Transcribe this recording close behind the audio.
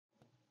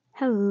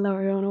Hello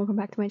everyone, welcome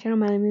back to my channel.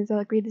 My name is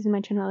Alec Reed. This is my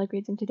channel, Alec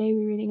Reads, and today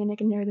we're reading a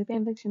Nick and Nerdy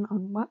fanfiction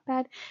on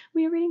Wattpad.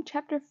 We are reading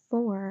chapter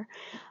 4.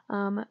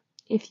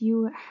 If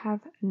you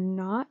have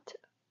not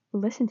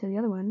listened to the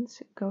other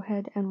ones, go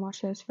ahead and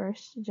watch those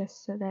first,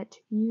 just so that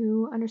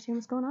you understand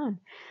what's going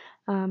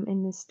on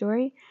in this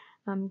story,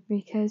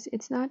 because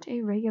it's not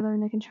a regular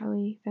Nick and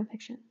Charlie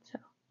fanfiction, so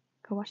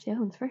go watch the other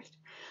ones first.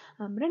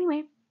 But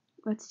anyway,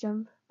 let's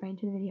jump right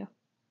into the video.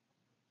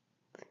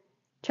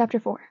 Chapter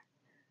 4.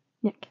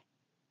 Nick.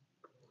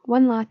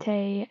 1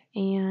 latte,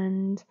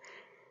 and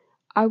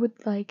I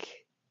would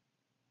like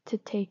to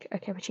take a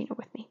cappuccino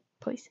with me,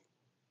 please.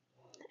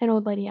 An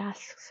old lady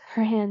asks,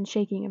 her hand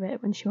shaking a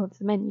bit when she holds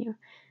the menu.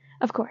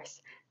 Of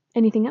course.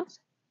 Anything else?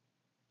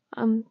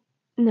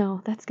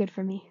 No, that's good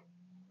for me.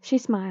 She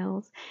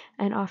smiles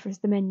and offers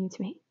the menu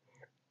to me.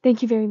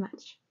 Thank you very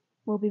much.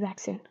 We'll be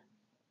back soon.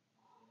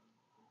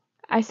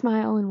 I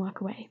smile and walk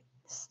away.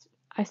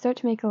 I start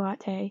to make a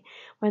latte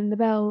when the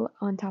bell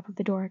on top of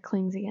the door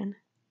clings again.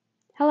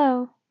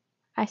 Hello,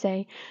 I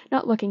say,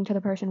 not looking to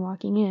the person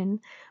walking in,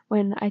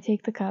 when I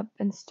take the cup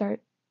and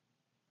start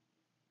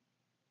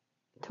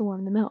to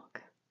warm the milk.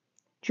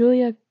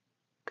 Julia,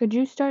 could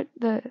you start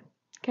the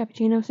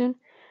cappuccino soon?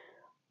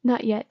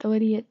 Not yet. The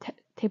lady at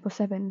table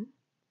 7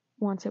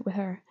 wants it with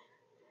her.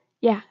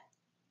 Yeah.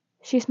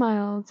 She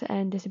smiles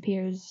and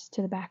disappears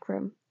to the back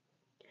room.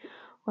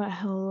 Well,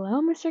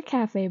 hello, Mr.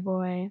 Cafe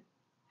Boy.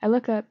 I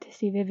look up to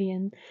see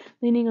Vivian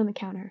leaning on the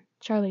counter,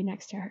 Charlie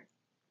next to her.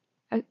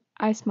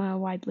 I smile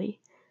widely.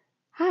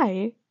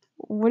 Hi.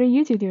 What are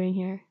you two doing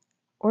here?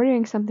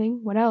 Ordering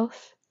something. What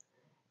else?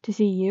 To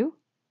see you?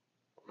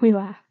 We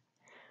laugh.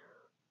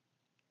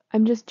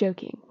 I'm just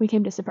joking. We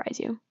came to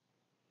surprise you.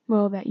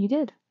 Well, that you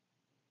did.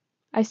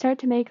 I start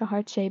to make a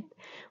heart shape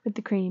with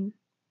the cream.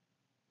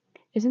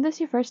 Isn't this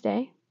your first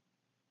day?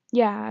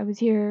 Yeah, I was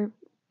here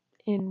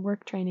in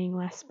work training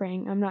last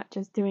spring. I'm not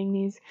just doing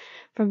these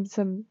from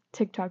some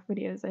TikTok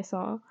videos I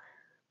saw.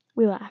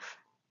 We laugh.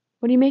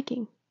 What are you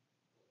making?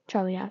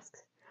 Charlie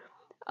asks.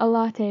 A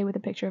latte with a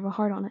picture of a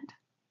heart on it.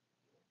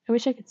 I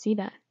wish I could see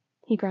that.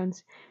 He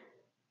groans.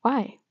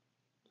 Why?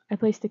 I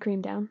place the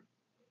cream down.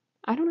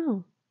 I don't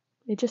know.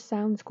 It just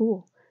sounds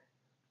cool.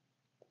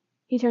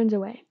 He turns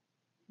away.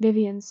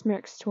 Vivian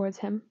smirks towards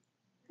him.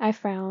 I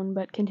frown,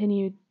 but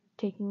continue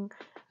taking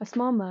a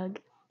small mug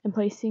and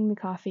placing the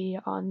coffee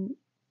on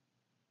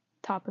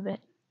top of it.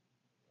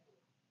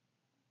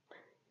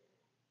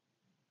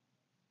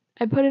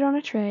 I put it on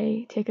a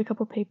tray, take a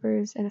couple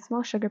papers and a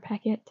small sugar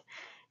packet.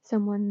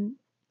 Someone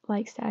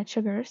likes to add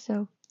sugar,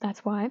 so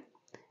that's why.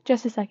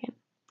 Just a second,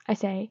 I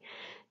say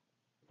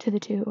to the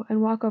two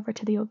and walk over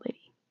to the old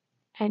lady.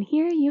 And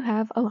here you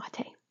have a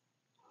latte.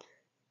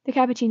 The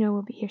cappuccino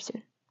will be here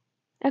soon.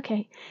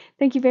 Okay,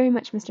 thank you very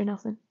much, Mr.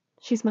 Nelson.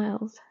 She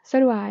smiles. So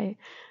do I.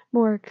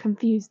 More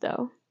confused,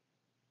 though.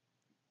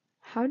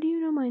 How do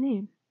you know my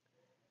name?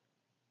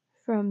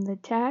 From the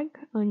tag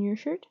on your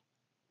shirt?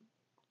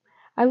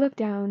 I look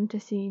down to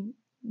see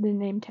the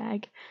name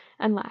tag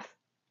and laugh.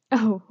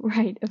 Oh,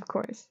 right, of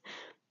course.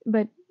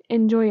 But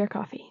enjoy your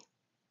coffee.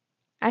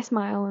 I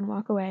smile and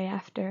walk away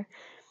after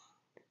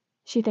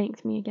she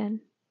thanks me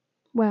again.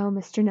 Well,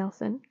 Mr.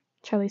 Nelson,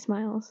 Charlie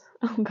smiles.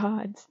 Oh,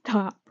 God,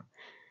 stop.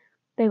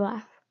 They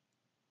laugh.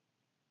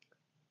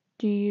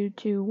 Do you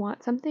two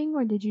want something,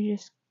 or did you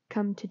just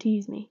come to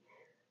tease me?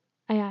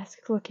 I ask,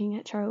 looking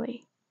at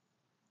Charlie.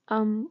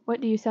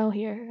 What do you sell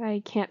here?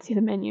 I can't see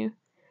the menu.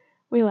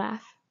 We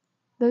laugh.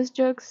 Those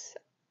jokes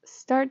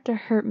start to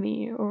hurt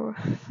me, or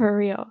for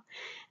real.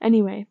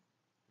 Anyway,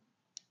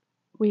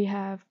 we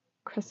have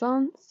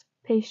croissants,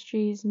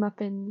 pastries,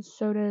 muffins,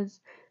 sodas.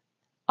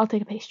 I'll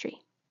take a pastry.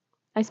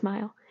 I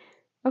smile.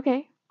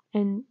 Okay,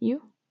 and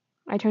you?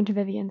 I turn to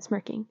Vivian,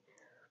 smirking.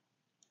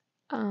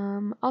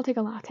 I'll take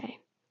a latte.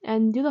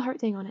 And do the heart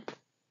thing on it.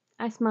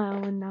 I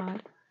smile and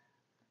nod.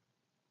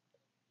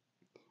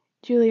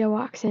 Julia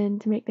walks in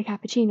to make the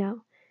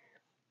cappuccino.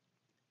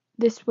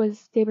 This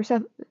was table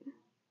 7.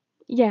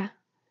 Yeah,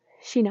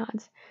 she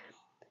nods.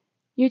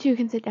 You two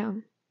can sit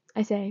down,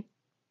 I say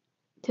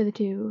to the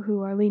two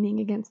who are leaning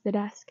against the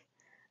desk.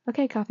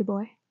 Okay, coffee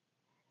boy.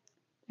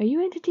 Are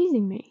you into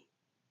teasing me?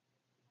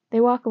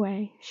 They walk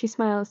away. She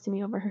smiles to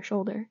me over her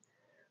shoulder.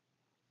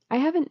 I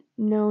haven't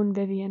known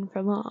Vivian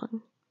for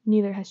long.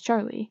 Neither has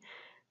Charlie.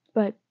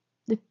 But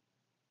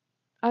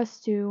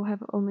us two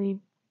have only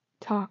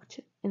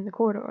talked in the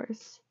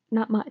corridors.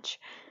 Not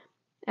much.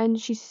 And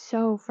she's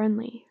so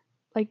friendly.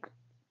 Like,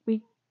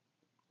 we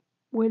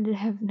would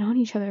have known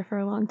each other for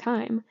a long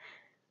time.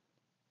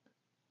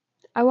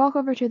 I walk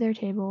over to their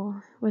table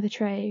with a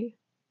tray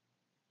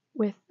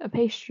with a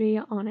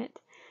pastry on it,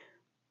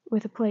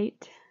 with a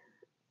plate,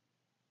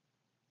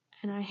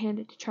 and I hand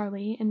it to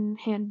Charlie and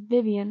hand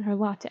Vivian her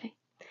latte.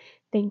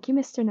 Thank you,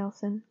 Mr.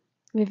 Nelson.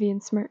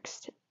 Vivian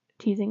smirks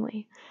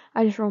teasingly.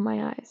 I just roll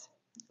my eyes.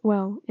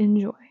 Well,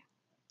 enjoy.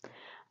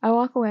 I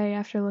walk away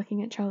after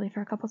looking at Charlie for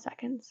a couple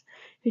seconds.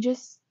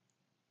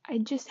 I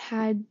just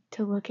had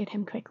to look at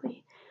him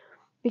quickly,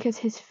 because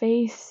his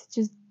face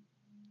just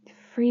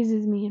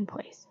freezes me in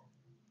place.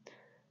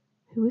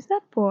 Who is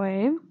that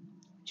boy?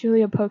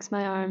 Julia pokes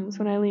my arms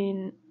when I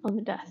lean on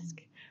the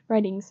desk,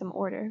 writing some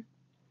order.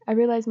 I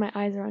realize my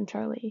eyes are on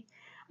Charlie.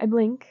 I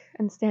blink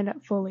and stand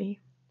up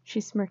fully.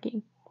 She's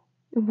smirking.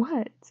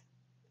 What?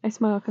 I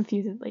smile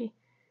confusedly.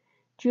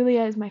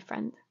 Julia is my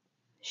friend.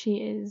 She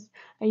is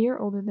a year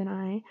older than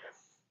I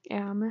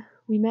am.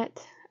 We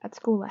met at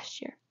school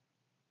last year.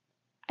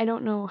 I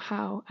don't know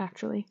how,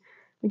 actually.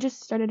 We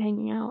just started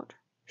hanging out.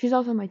 She's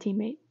also my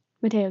teammate,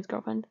 Mateo's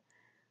girlfriend.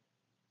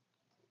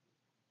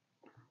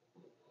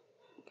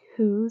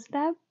 Who's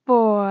that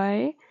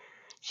boy?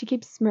 She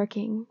keeps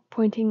smirking,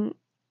 poking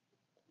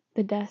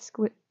the desk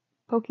with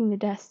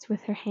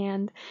her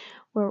hand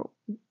where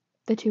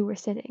the two were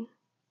sitting.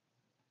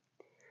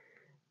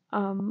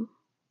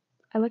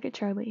 I look at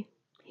Charlie.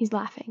 He's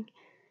laughing.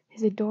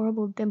 His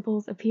adorable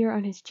dimples appear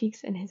on his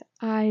cheeks and his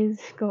eyes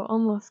go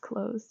almost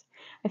closed.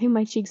 I feel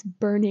my cheeks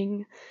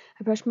burning.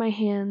 I brush my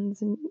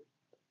hands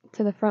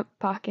to the front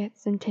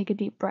pockets and take a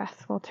deep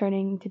breath while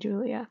turning to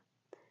Julia.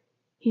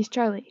 He's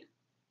Charlie.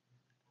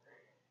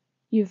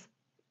 You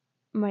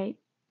might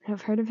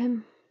have heard of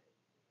him?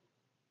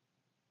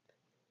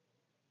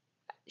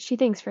 She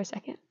thinks for a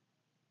second.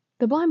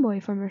 The blind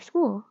boy from her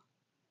school.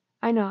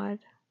 I nod,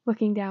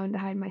 looking down to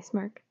hide my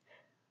smirk.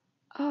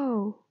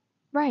 Oh,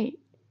 right.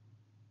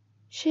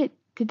 Shit,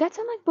 did that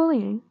sound like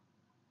bullying?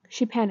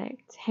 She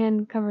panicked,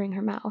 hand covering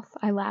her mouth.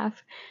 I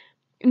laugh.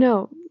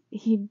 No,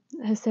 he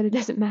has said it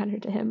doesn't matter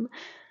to him.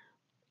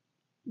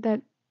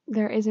 That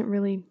there isn't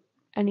really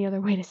any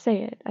other way to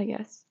say it, I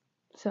guess.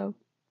 So,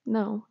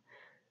 no.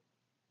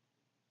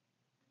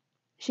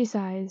 She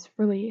sighs,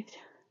 relieved.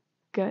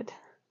 Good.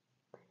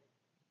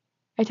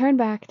 I turn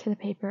back to the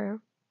paper,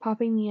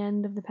 popping the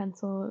end of the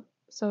pencil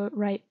so it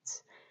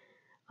writes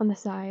on the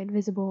side,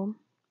 visible,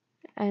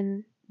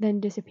 and then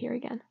disappear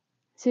again.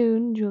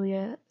 Soon,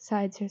 Julia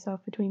sides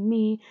herself between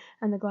me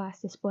and the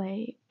glass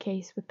display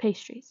case with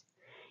pastries.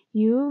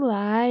 You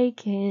like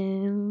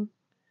him.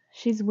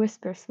 She's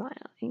whisper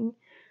smiling.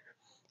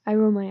 I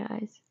roll my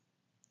eyes.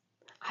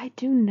 I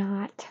do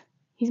not.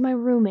 He's my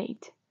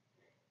roommate.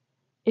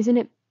 Isn't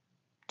it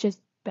just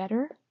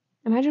better?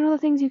 Imagine all the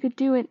things you could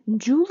do in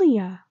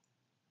Julia.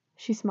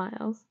 She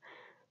smiles.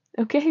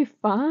 Okay,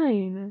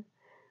 fine.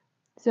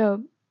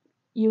 So,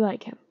 you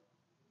like him.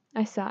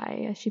 I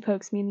sigh as she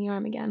pokes me in the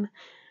arm again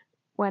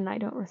when I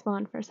don't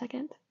respond for a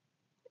second.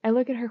 I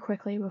look at her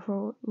quickly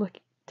before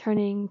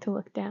turning to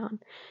look down,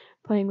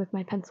 playing with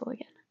my pencil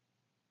again.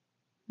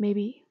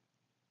 Maybe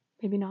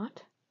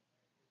not.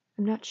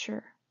 I'm not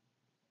sure.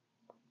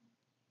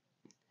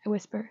 I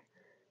whisper,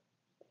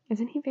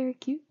 isn't he very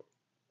cute?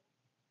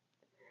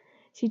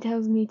 She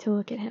tells me to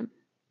look at him.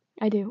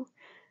 I do.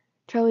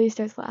 Charlie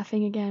starts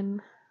laughing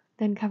again,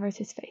 then covers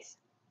his face.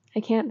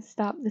 I can't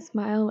stop the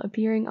smile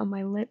appearing on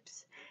my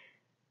lips.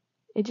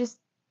 It just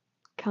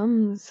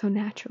comes so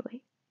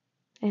naturally.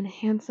 And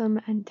handsome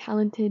and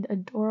talented,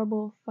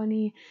 adorable,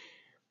 funny,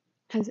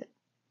 has a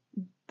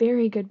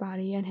very good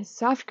body, and his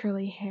soft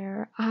curly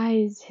hair,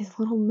 eyes, his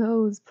little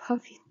nose,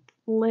 puffy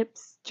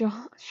lips,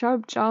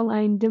 sharp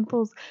jawline,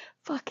 dimples,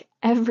 fuck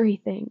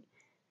everything.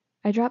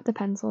 I drop the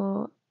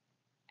pencil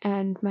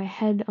and my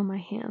head on my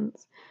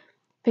hands,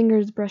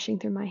 fingers brushing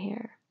through my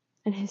hair,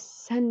 and his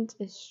scent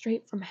is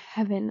straight from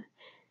heaven.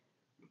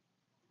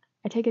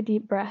 I take a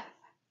deep breath.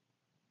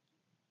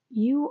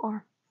 You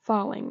are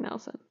falling,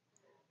 Nelson.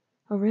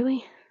 Oh,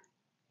 really?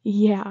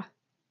 Yeah.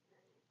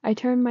 I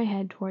turn my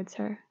head towards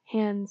her,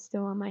 hands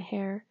still on my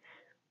hair.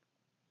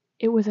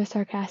 It was a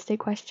sarcastic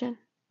question.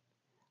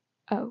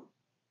 Oh,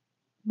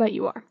 but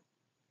you are.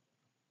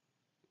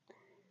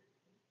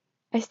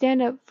 I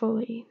stand up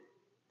fully,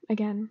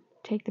 again,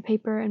 take the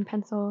paper and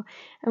pencil,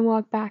 and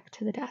walk back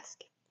to the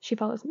desk. She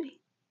follows me.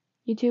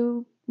 You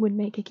two would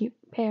make a cute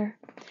pair.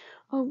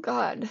 Oh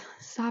God,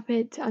 stop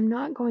it. I'm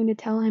not going to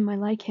tell him I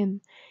like him.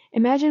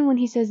 Imagine when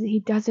he says that he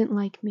doesn't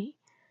like me.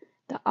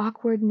 The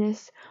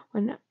awkwardness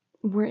when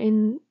we're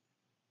in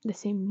the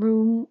same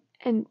room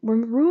and we're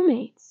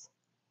roommates.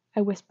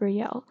 I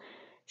yell.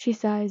 She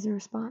sighs in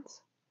response.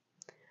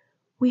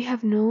 We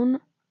have known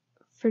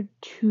for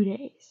 2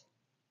 days.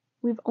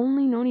 We've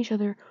only known each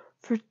other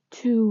for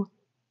 2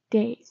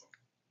 days.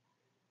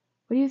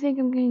 What do you think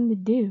I'm going to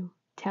do?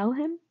 Tell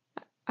him?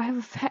 I have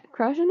a fat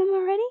crush on him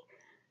already?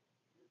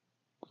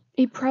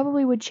 He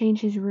probably would change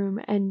his room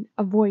and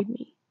avoid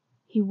me.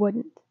 He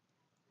wouldn't.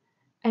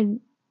 And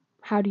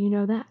how do you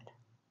know that?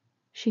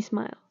 She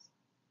smiles.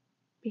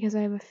 Because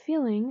I have a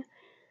feeling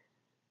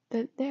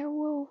that there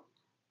will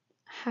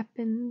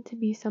happen to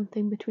be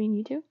something between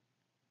you two.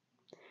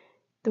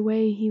 The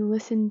way he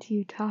listened to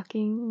you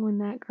talking when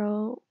that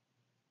girl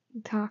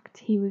talked,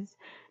 he was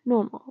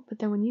normal. But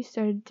then when you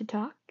started to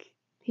talk,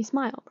 he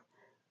smiled.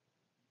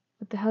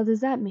 What the hell does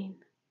that mean?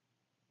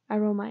 I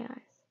roll my eyes.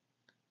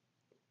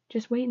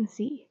 Just wait and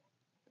see.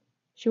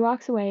 She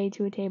walks away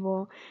to a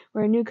table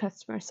where a new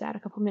customer sat a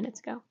couple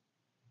minutes ago.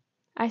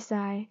 I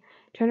sigh,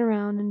 turn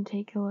around and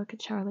take a look at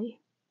Charlie.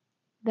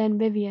 Then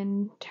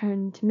Vivian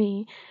turned to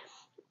me.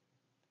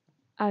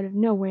 Out of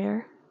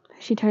nowhere,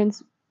 she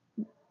turns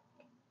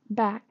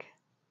back.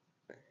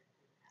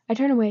 I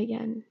turn away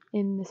again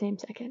in the same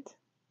second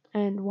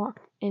and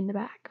walk in the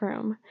back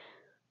room.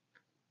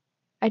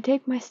 I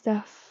take my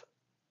stuff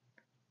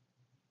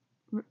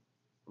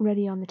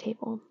ready on the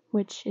table,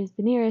 which is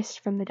the nearest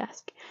from the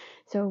desk.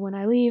 So when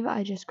I leave,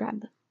 I just grab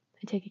them.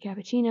 I take a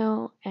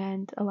cappuccino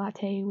and a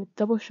latte with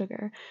double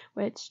sugar,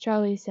 which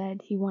Charlie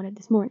said he wanted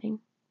this morning.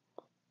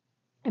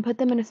 I put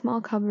them in a small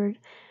cardboard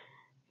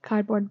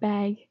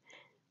bag,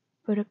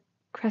 put a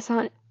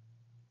croissant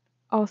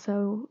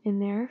also in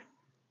there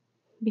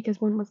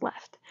because one was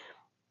left.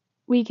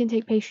 We can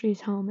take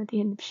pastries home at the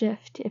end of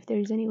shift if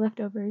there's any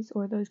leftovers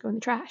or those go in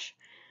the trash.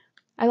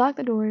 I lock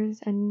the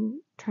doors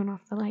and turn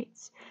off the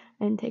lights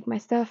and take my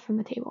stuff from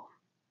the table.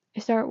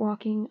 I start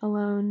walking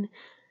alone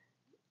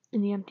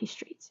in the empty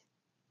streets.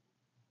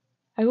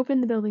 I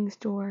open the building's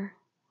door,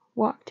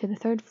 walk to the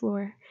 3rd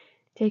floor,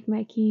 take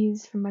my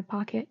keys from my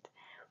pocket,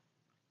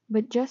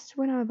 but just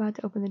when I'm about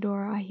to open the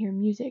door, I hear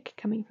music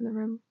coming from the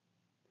room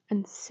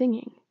and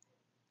singing.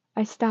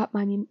 I stop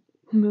my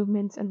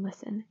movements and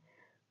listen.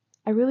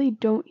 I really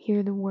don't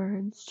hear the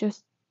words,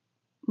 just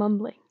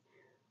mumbling.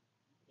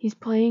 He's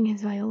playing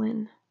his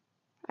violin.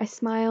 I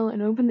smile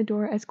and open the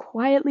door as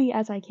quietly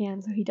as I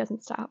can so he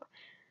doesn't stop.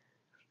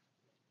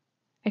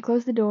 I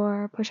close the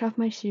door, push off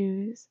my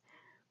shoes.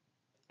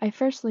 I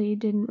firstly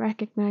didn't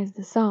recognize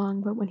the song,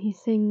 but when he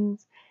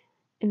sings,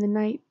 "In the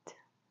night,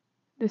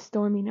 the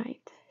stormy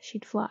night,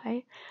 she'd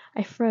fly,"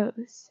 I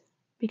froze,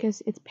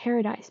 because it's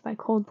Paradise by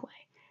Coldplay.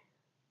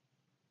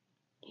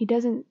 He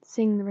doesn't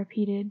sing the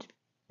repeated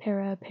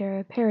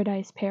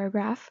paradise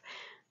paragraph.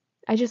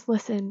 I just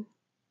listen.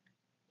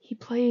 He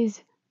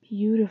plays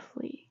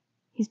beautifully.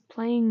 He's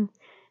playing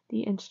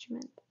the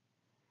instrument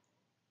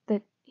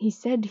that he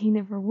said he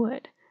never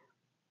would.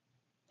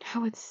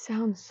 How it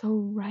sounds so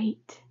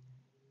right.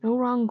 No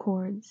wrong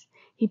chords.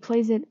 He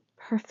plays it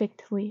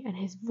perfectly, and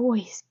his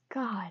voice,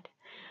 God,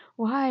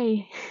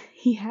 why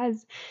he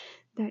has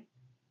that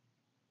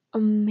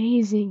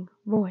amazing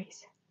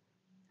voice.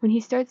 When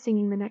he starts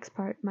singing the next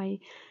part, my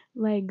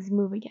legs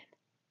move again.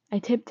 I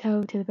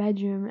tiptoe to the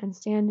bedroom and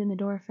stand in the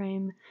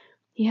doorframe.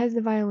 He has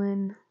the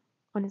violin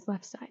on his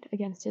left side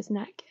against his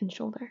neck and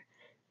shoulder.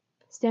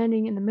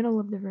 Standing in the middle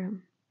of the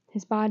room,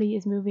 his body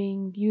is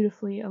moving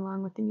beautifully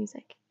along with the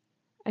music.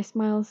 I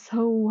smile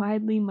so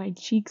widely my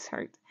cheeks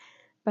hurt,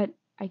 but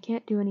I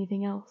can't do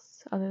anything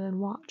else other than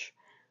watch.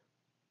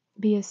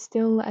 Be as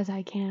still as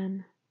I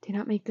can. Do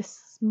not make the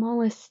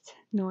smallest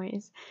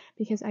noise,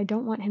 because I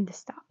don't want him to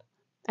stop.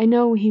 I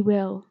know he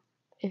will,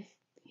 if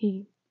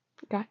he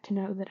got to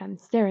know that I'm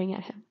staring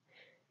at him.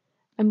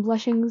 I'm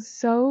blushing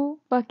so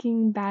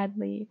fucking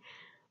badly.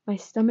 My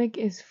stomach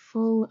is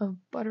full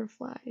of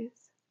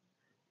butterflies.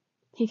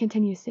 He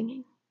continues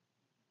singing.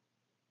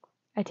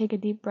 I take a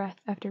deep breath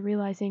after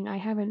realizing I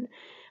haven't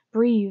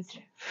breathed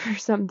for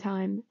some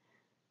time.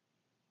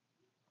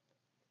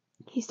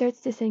 He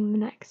starts to sing the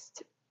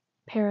next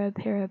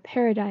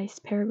paradise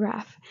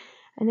paragraph,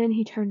 and then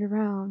he turned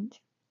around,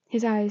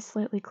 his eyes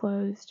slightly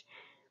closed.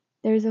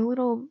 There's a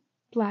little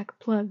black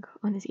plug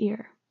on his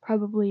ear,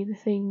 probably the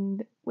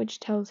thing which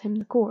tells him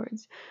the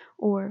chords,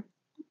 or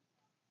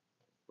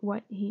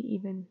what he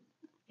even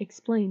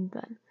explained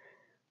then.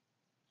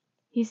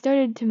 He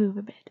started to move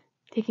a bit,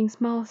 taking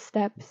small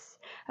steps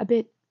a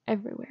bit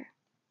everywhere.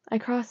 I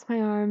cross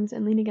my arms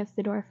and lean against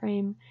the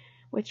doorframe,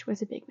 which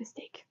was a big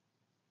mistake.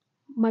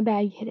 My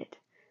bag hit it.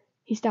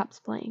 He stops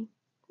playing.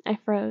 I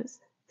froze.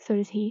 So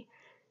does he.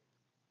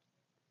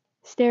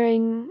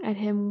 Staring at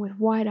him with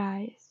wide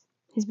eyes,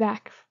 his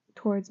back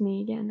towards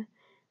me again.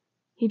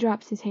 He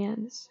drops his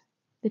hands.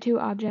 The two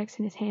objects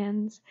in his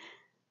hands.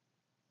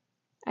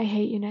 I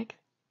hate you, Nick.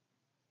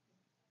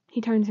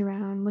 He turns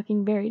around,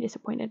 looking very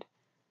disappointed.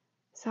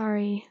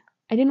 Sorry.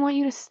 I didn't want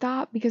you to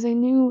stop because I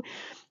knew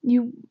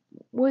you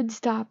would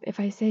stop if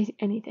I say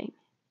anything.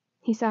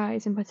 He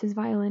sighs and puts his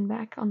violin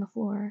back on the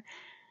floor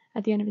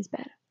at the end of his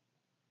bed.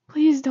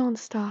 Please don't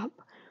stop.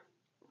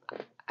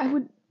 I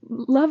would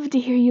love to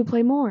hear you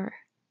play more.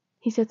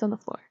 He sits on the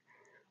floor.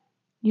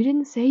 You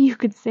didn't say you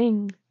could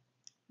sing.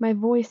 My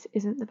voice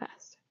isn't the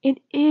best. It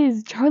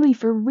is, Charlie,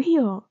 for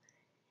real.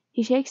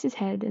 He shakes his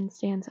head and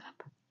stands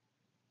up.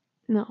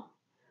 No.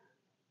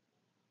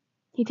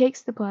 He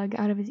takes the plug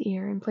out of his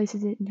ear and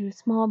places it into a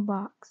small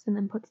box and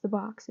then puts the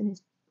box in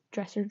his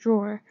dresser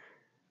drawer.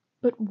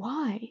 But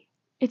why?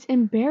 It's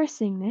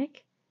embarrassing,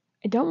 Nick.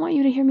 I don't want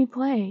you to hear me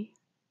play.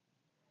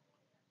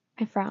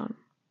 I frown,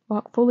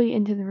 walk fully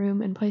into the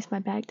room and place my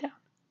bag down.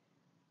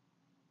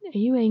 Are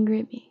you angry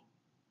at me?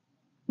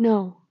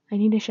 No, I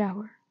need a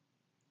shower.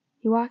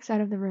 He walks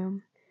out of the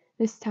room,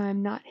 this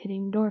time not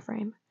hitting the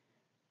doorframe.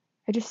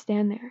 I just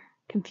stand there,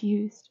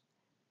 confused.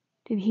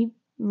 Did he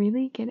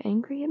really get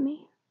angry at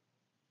me?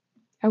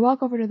 I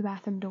walk over to the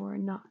bathroom door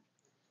and knock.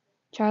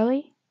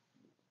 Charlie?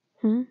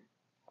 I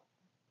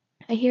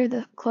hear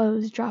the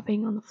clothes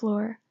dropping on the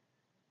floor.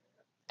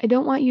 I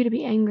don't want you to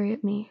be angry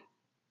at me.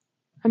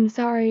 I'm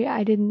sorry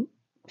I didn't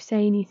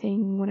say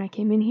anything when I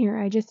came in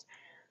here.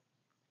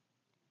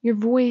 Your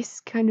voice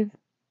kind of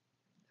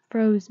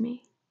froze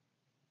me.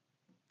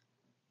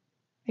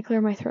 I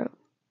clear my throat.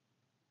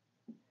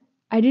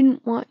 I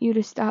didn't want you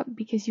to stop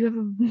because you have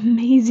an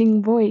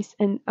amazing voice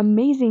and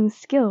amazing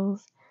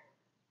skills.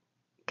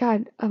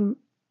 God, and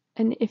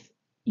if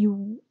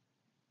you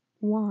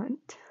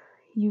want,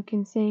 you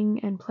can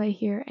sing and play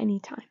here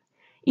anytime.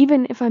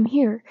 Even if I'm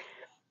here.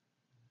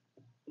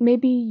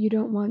 Maybe you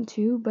don't want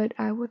to, but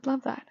I would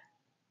love that.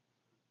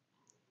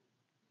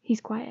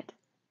 He's quiet.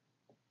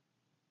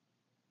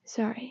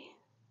 Sorry.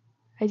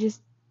 I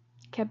just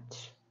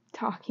kept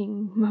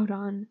talking mode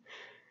on.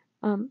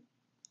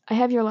 I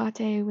have your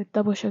latte with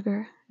double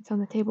sugar. It's on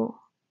the table.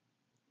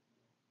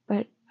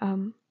 But,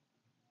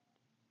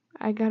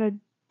 I gotta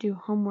do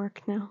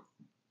homework now.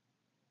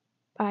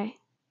 Bye.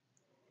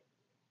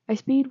 I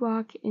speed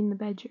walk in the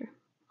bedroom,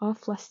 all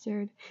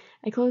flustered.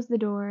 I close the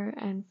door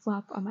and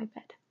flop on my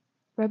bed.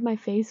 Rub my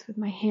face with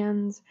my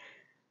hands.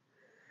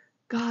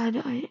 God,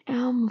 I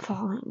am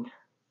falling.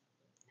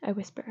 I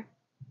whisper.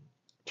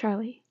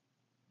 Charlie.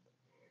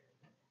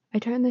 I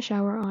turn the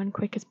shower on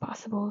quick as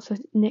possible so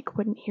Nick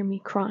wouldn't hear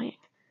me crying.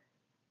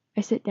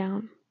 I sit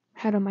down,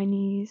 head on my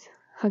knees,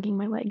 hugging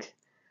my legs.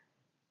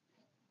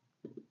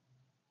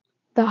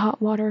 The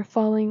hot water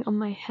falling on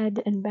my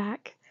head and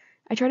back.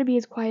 I try to be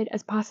as quiet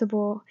as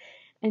possible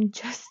and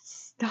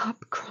just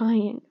stop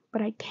crying,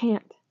 but I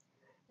can't.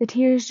 The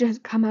tears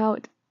just come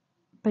out,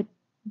 but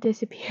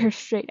disappear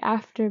straight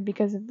after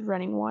because of the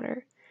running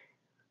water.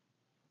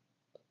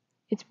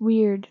 It's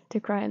weird to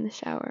cry in the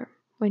shower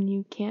when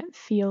you can't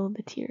feel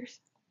the tears,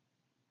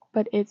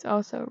 but it's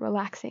also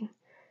relaxing.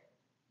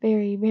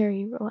 Very,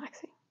 very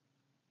relaxing.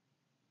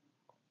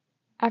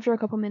 After a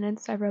couple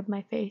minutes, I rub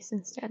my face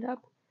and stand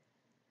up.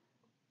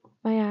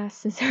 My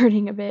ass is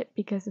hurting a bit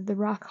because of the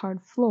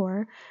rock-hard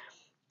floor.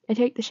 I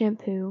take the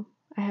shampoo.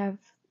 I have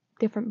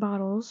different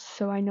bottles,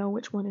 so I know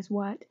which one is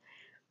what.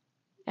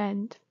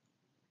 And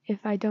if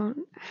I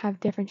don't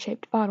have different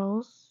shaped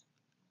bottles,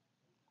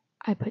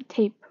 I put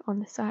tape on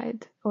the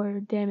side or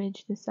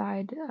damage the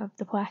side of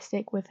the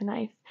plastic with a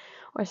knife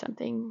or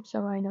something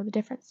so I know the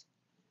difference.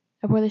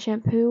 I pour the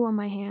shampoo on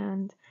my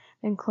hand,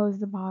 then close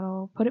the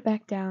bottle, put it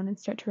back down, and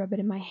start to rub it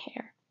in my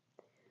hair.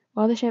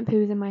 While the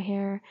shampoo is in my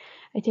hair,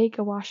 I take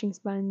a washing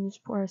sponge,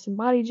 pour some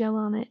body gel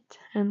on it,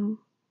 and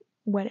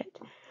wet it,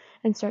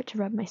 and start to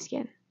rub my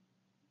skin.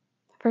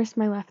 First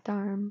my left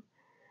arm,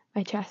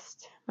 my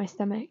chest, my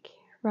stomach,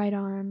 right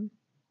arm,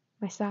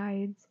 my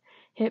sides,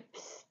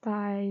 hips,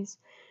 thighs,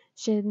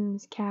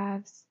 shins,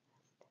 calves,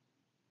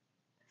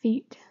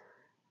 feet.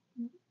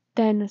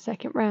 Then a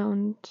second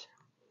round.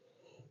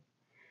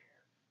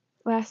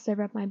 Last I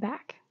rub my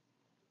back.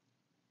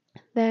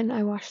 Then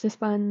I wash the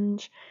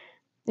sponge.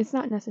 It's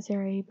not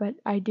necessary, but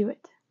I do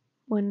it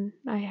when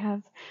I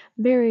have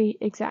very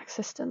exact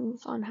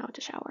systems on how to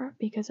shower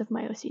because of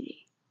my OCD.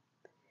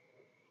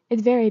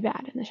 It's very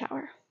bad in the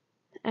shower.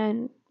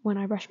 And when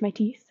I brush my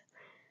teeth,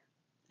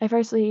 I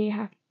firstly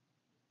have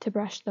to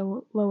brush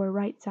the lower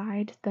right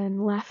side,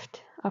 then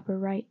left, upper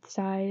right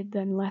side,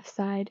 then left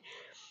side.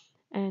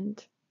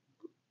 And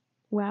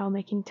while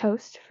making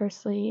toast,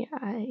 firstly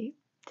I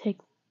take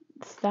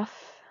stuff.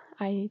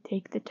 I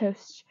take the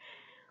toast,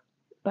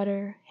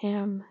 butter,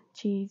 ham,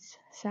 cheese,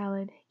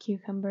 salad,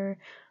 cucumber,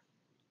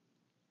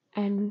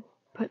 and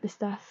put the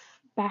stuff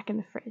back in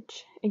the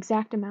fridge.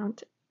 Exact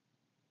amount,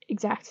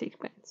 exact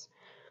sequence,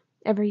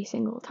 every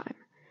single time.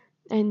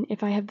 And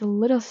if I have the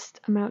littlest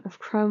amount of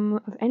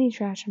crumb of any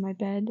trash on my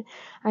bed,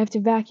 I have to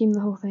vacuum the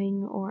whole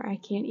thing or I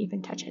can't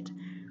even touch it.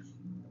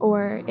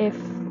 Or if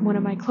one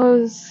of my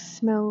clothes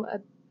smell a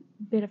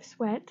bit of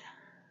sweat,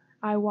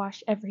 I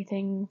wash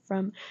everything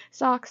from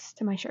socks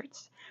to my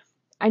shirts.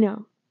 I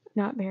know,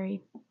 not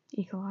very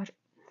ecological.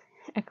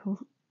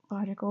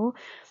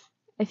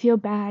 I feel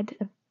bad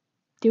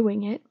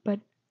doing it, but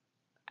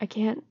I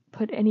can't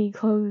put any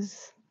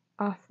clothes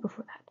off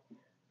before that.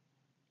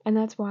 And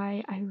that's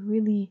why I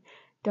really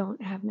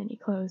don't have many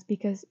clothes,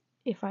 because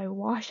if I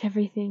wash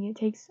everything, it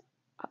takes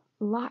a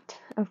lot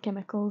of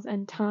chemicals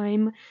and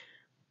time.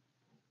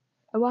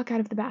 I walk out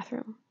of the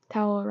bathroom,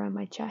 towel around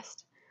my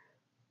chest.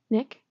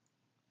 Nick?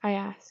 I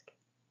ask.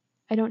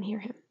 I don't hear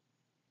him.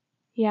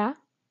 Yeah?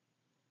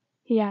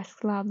 He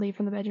asks loudly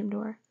from the bedroom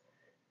door.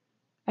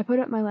 I put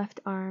up my left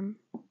arm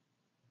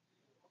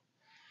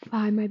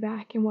behind my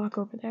back and walk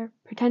over there,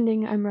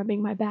 pretending I'm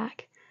rubbing my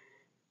back.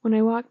 When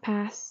I walk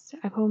past,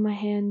 I pull my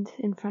hand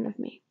in front of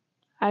me.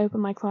 I open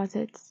my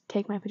closets,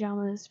 take my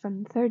pajamas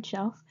from the third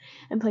shelf,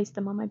 and place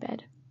them on my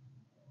bed.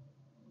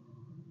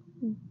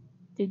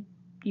 Did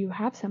you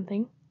have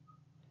something?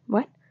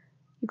 What?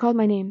 You called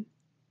my name.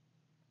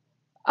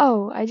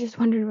 Oh, I just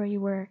wondered where you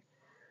were.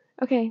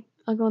 Okay,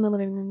 I'll go in the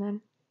living room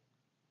then.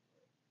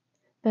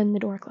 Then the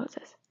door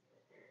closes.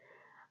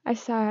 I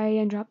sigh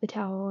and drop the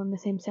towel in the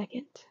same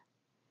second.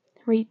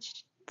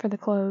 Reach for the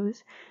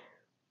clothes.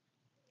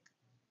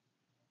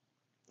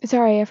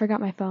 Sorry, I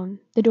forgot my phone.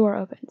 The door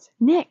opens.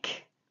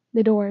 Nick!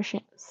 The door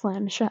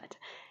slams shut.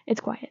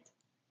 It's quiet.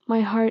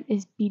 My heart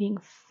is beating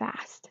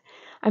fast.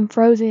 I'm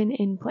frozen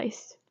in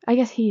place. I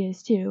guess he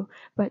is too,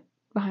 but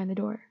behind the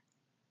door.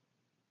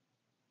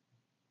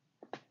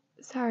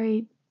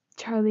 Sorry,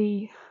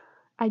 Charlie.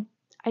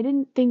 I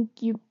didn't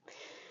think you...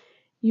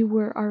 You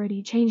were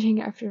already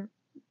changing after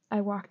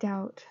I walked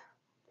out.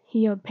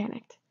 He yelled,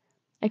 panicked.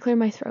 I clear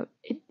my throat.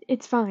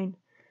 It's fine.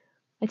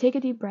 I take a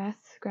deep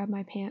breath, grab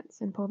my pants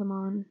and pull them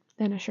on,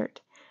 then a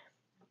shirt.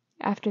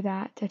 After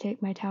that, I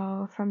take my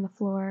towel from the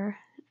floor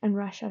and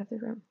rush out of the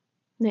room.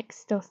 Nick's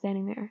still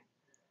standing there.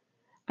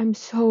 I'm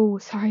so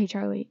sorry,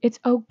 Charlie. It's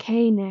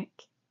okay, Nick.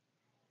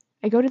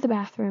 I go to the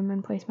bathroom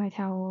and place my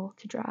towel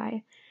to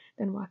dry,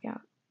 then walk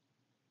out.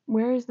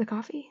 Where is the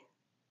coffee?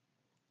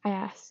 I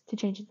ask, to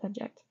change the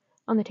subject.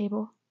 On the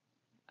table.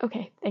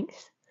 Okay,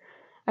 thanks.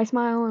 I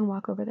smile and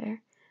walk over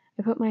there.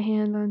 I put my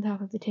hand on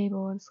top of the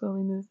table and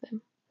slowly move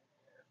them.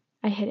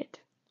 I hit it,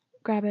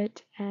 grab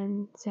it,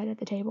 and set at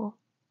the table.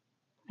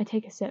 I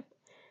take a sip.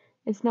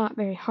 It's not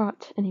very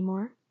hot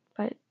anymore,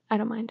 but I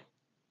don't mind.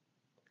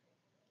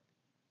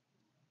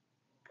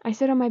 I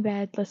sit on my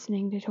bed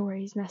listening to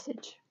Tori's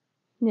message.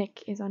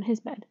 Nick is on his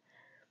bed,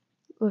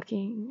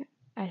 looking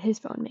at his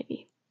phone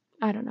maybe.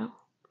 I don't know.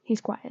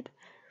 He's quiet.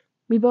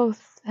 We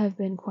both have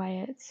been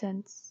quiet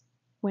since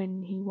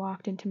when he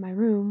walked into my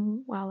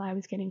room while I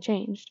was getting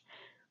changed.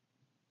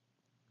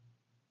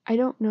 I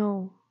don't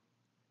know.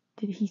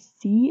 Did he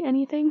see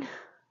anything?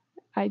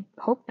 I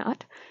hope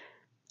not.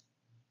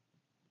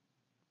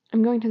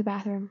 I'm going to the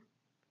bathroom,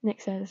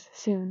 Nick says,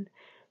 soon.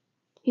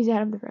 He's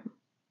out of the room.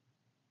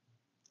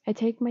 I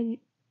take my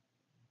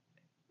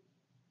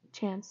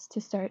chance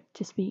to start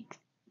to speak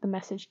the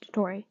message to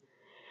Tori.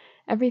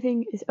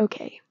 Everything is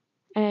okay.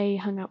 I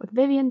hung out with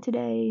Vivian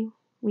today.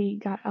 We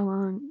got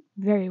along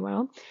very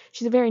well.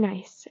 She's very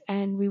nice,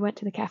 and we went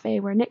to the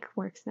cafe where Nick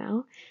works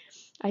now.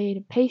 I ate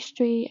a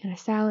pastry and a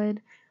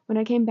salad. When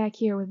I came back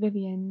here with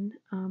Vivian,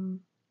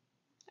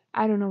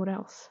 I don't know what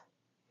else.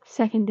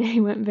 Second day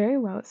went very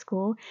well at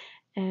school,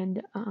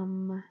 and I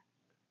don't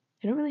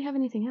really have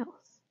anything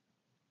else.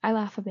 I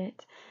laugh a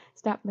bit,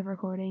 stop the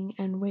recording,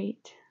 and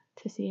wait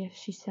to see if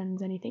she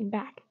sends anything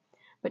back.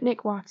 But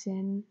Nick walks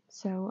in,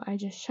 so I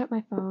just shut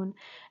my phone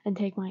and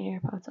take my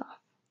AirPods off.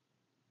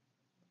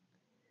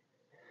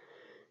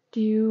 Do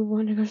you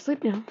want to go to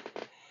sleep now?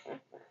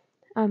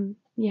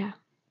 Yeah.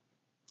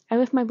 I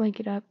lift my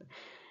blanket up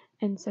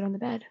and sit on the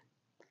bed.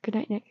 Good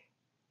night, Nick.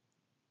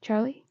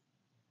 Charlie?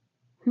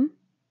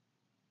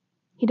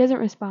 He doesn't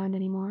respond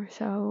anymore,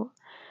 so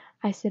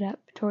I sit up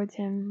towards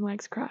him,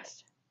 legs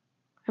crossed.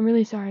 I'm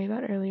really sorry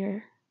about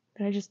earlier,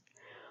 that I just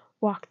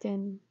walked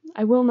in.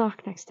 I will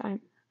knock next time.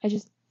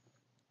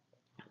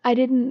 I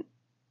didn't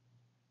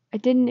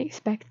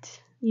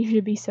expect you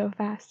to be so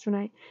fast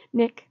when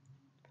Nick,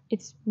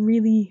 it's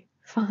really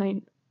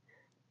fine.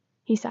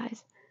 He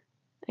sighs.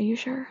 Are you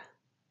sure?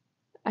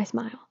 I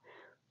smile.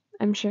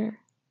 I'm sure.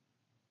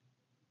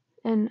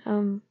 And,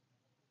 are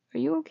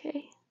you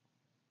okay?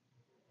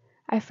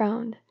 I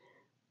frowned.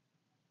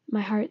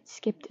 My heart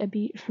skipped a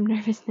beat from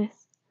nervousness.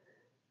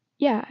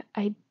 Yeah,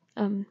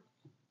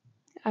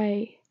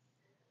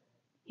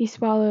 he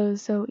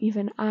swallows so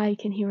even I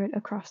can hear it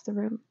across the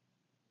room.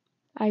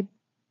 I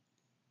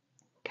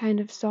kind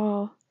of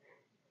saw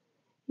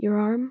your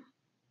arm.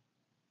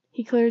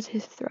 He clears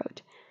his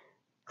throat,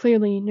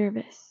 clearly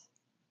nervous.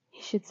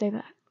 He should say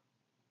that.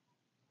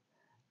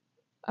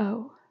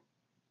 Oh.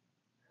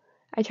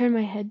 I turn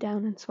my head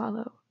down and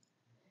swallow.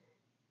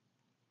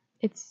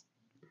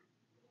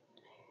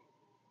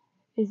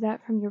 Is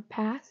that from your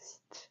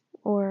past?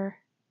 Or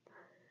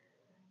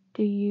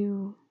do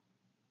you,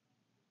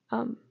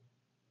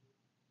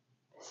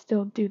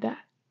 still do that?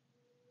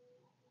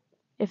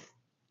 If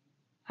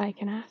I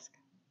can ask.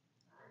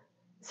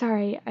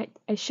 Sorry,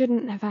 I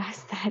shouldn't have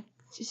asked that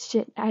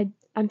shit.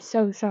 I'm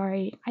so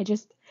sorry.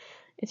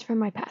 It's from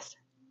my past.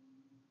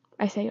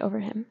 I say over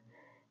him.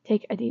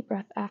 Take a deep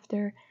breath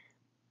after.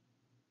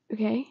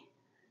 Okay?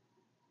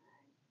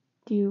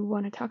 Do you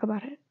want to talk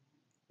about it?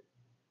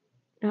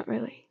 Not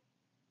really.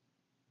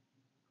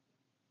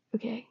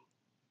 Okay.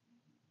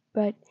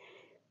 But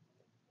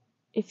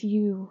if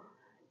you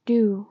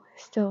do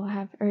still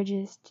have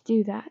urges to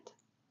do that,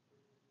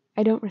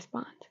 I don't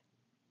respond.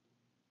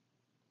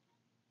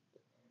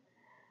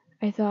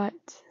 I thought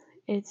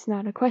it's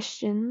not a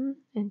question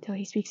until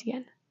he speaks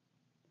again.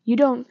 You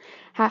don't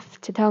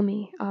have to tell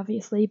me,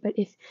 obviously, but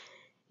if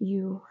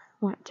you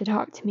want to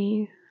talk to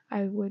me,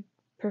 I would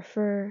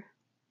prefer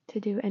to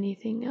do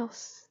anything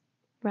else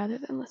rather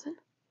than listen.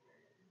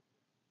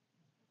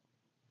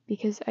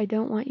 Because I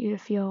don't want you to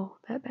feel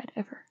that bad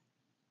ever.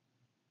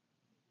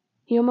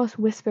 He almost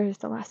whispers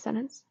the last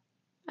sentence.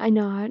 I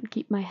nod,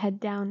 keep my head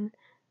down.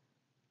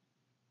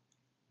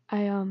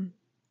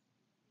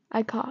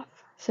 I cough,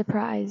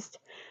 surprised.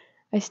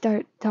 I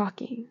start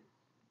talking,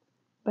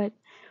 but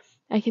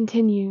I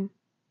continue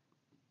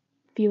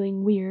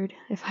feeling weird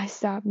if I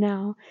stop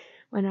now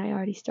when I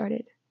already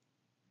started.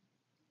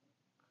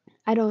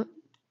 I don't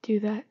do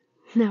that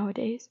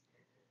nowadays.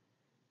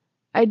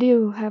 I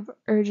do have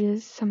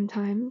urges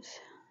sometimes,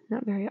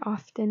 not very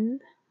often.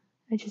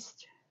 I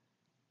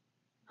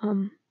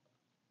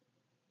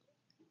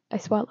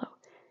swallow.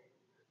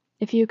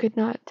 If you could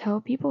not tell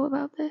people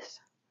about this?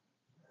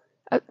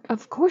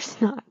 Of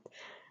course not.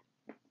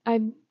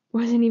 I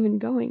wasn't even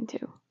going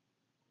to.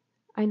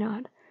 I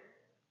nod.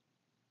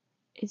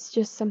 It's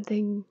just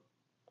something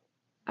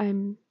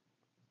I'm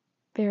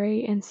very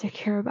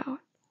insecure about.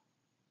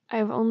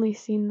 I've only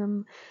seen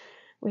them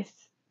with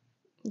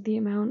the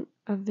amount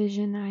of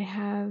vision I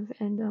have,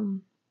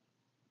 and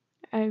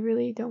I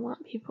really don't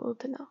want people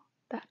to know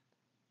that.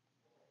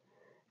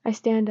 I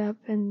stand up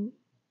and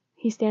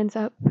he stands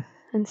up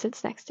and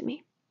sits next to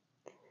me.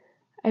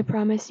 I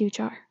promise you,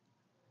 Char,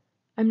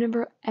 I'm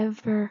never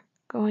ever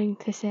going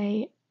to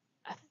say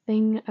a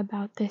thing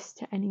about this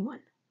to anyone,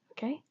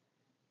 okay?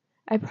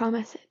 I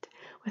promise it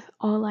with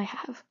all I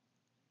have.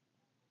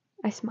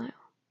 I smile.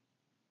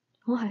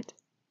 What?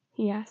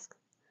 He asks.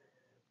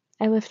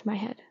 I lift my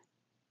head.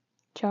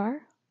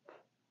 Char?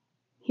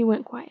 He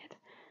went quiet,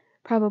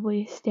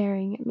 probably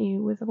staring at me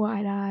with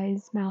wide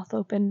eyes, mouth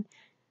open.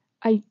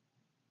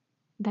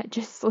 That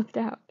just slipped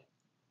out.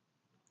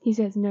 He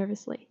says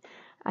nervously.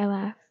 I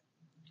laugh.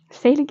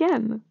 Say it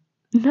again.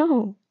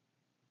 No.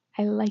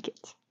 I like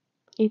it.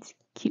 It's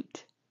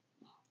cute.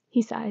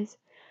 He sighs.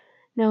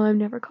 No, I'm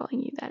never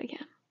calling you that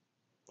again.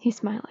 He's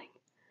smiling.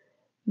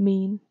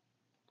 Mean.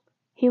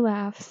 He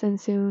laughs, and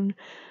soon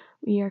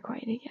we are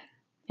quiet again,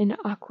 in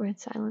awkward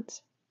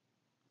silence.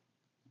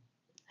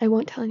 I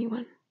won't tell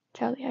anyone,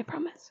 Charlie, I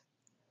promise.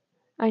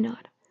 I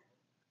nod.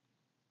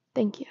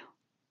 Thank you.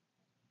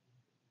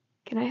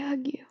 Can I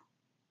hug you?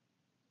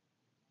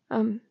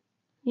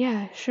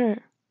 Yeah, sure.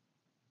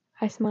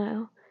 I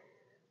smile.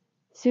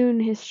 Soon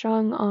his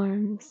strong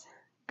arms.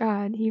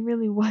 God, he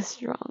really was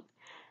strong.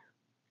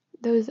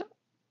 Those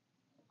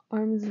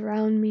arms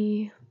around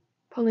me,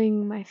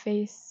 pulling my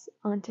face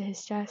onto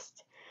his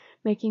chest,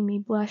 making me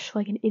blush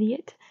like an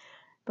idiot.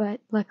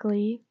 But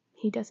luckily,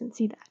 he doesn't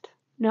see that.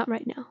 Not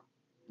right now.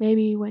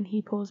 Maybe when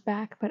he pulls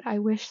back, but I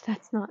wish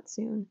that's not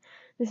soon.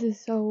 This is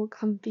so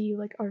comfy,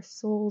 like our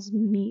souls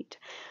meet.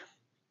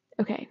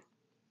 Okay.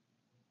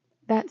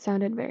 That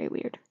sounded very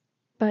weird,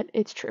 but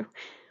it's true.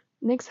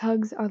 Nick's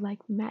hugs are like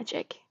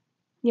magic.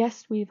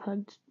 Yes, we've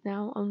hugged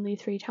now only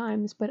 3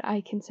 times, but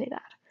I can say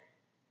that.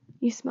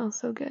 You smell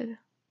so good.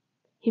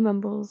 He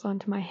mumbles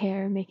onto my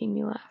hair, making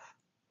me laugh.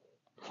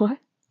 What?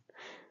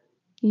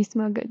 You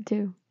smell good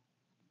too.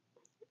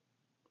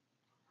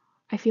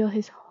 I feel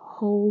his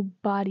whole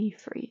body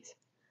freeze.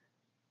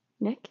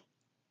 Nick?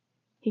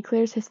 He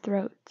clears his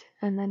throat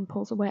and then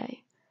pulls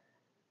away.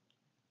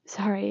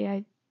 Sorry,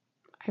 I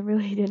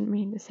really didn't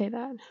mean to say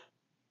that.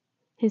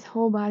 His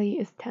whole body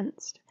is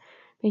tensed,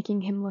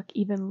 making him look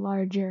even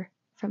larger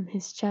from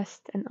his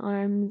chest and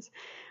arms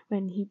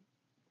when he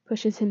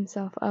pushes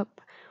himself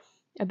up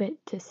a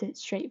bit to sit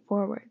straight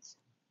forwards.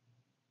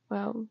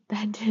 Well,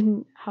 that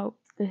didn't help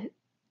the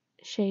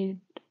shade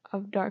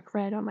of dark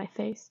red on my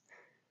face.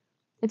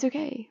 It's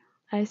okay.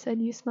 I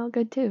said you smell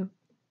good too.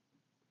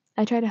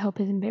 I try to help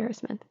his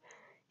embarrassment.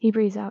 He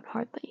breathes out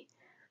hardly.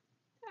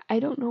 I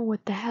don't know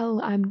what the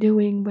hell I'm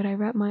doing, but I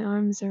wrap my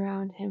arms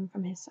around him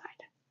from his side.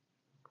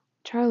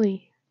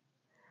 Charlie,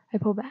 I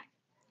pull back.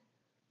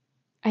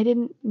 I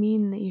didn't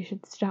mean that you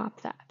should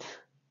stop that.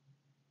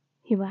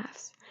 He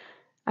laughs.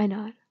 I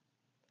nod.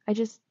 I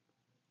just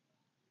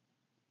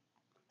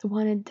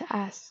wanted to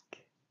ask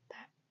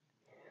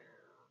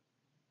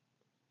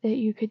that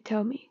you could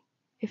tell me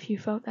if you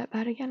felt that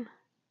bad again.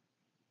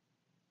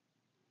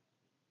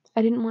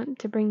 I didn't want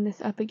to bring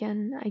this up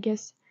again. I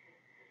guess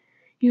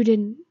you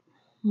didn't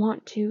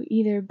want to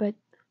either, but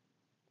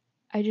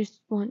I just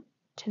want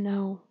to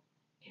know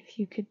if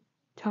you could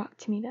talk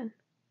to me then.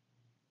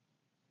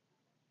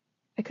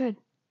 I could.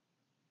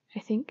 I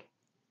think.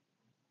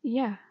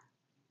 Yeah.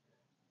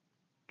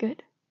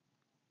 Good.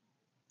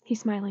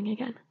 He's smiling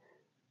again.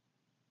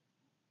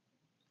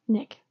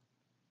 Nick.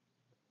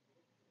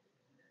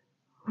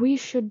 We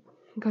should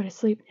go to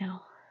sleep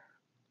now.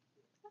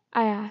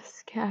 I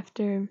ask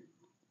after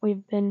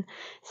we've been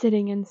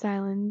sitting in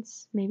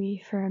silence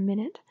maybe for a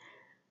minute.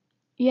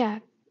 Yeah,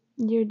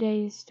 your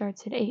day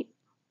starts at 8.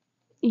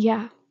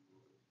 Yeah.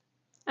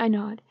 I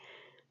nod.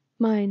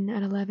 Mine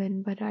at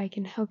 11, but I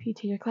can help you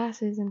to your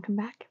classes and come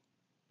back.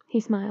 He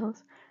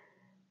smiles.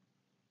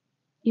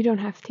 You don't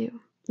have to.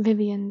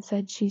 Vivian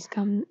said she's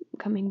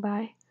coming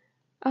by.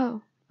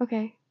 Oh,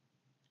 okay.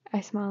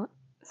 I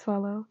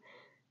swallow.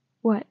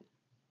 What?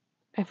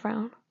 I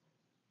frown.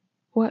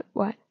 What?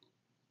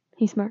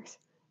 He smirks.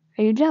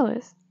 Are you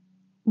jealous?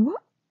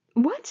 What?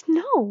 What?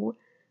 No.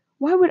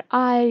 Why would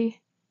I?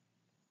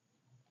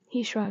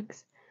 He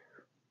shrugs.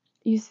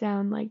 You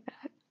sound like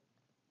that.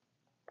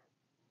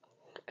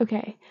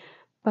 Okay,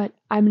 but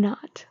I'm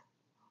not.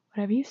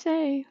 Whatever you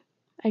say.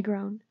 I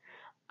groan.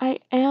 I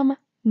am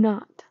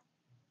not.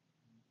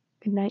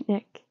 Good night,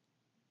 Nick.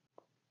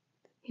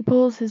 He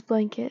pulls his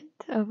blanket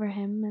over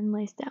him and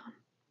lays down.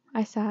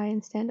 I sigh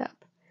and stand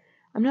up.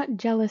 I'm not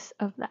jealous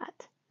of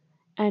that.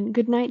 And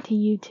good night to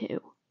you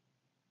too.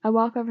 I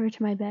walk over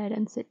to my bed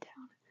and sit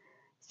down,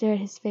 stare at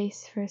his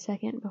face for a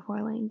second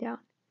before laying down.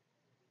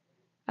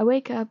 I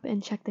wake up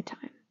and check the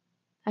time.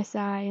 I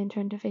sigh and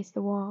turn to face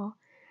the wall,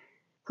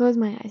 close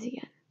my eyes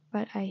again,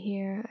 but I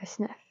hear a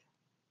sniff.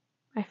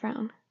 I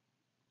frown.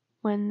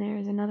 When there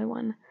is another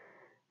one,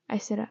 I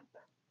sit up,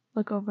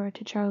 look over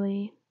to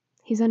Charlie.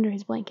 He's under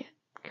his blanket,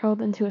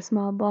 curled into a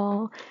small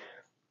ball.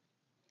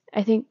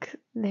 I think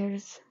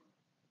there's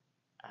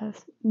a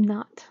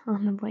knot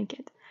on the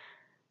blanket.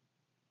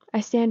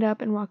 I stand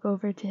up and walk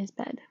over to his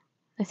bed.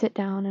 I sit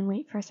down and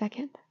wait for a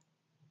second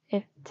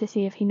to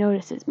see if he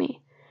notices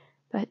me,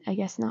 but I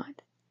guess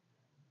not.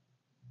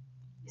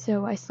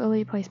 So I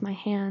slowly place my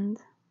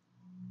hand,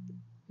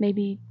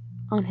 maybe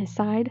on his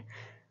side.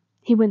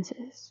 He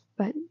winces,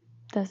 but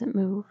doesn't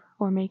move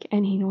or make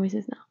any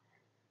noises now.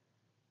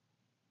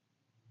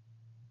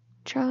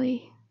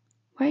 Charlie,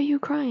 why are you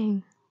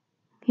crying?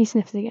 He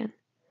sniffs again.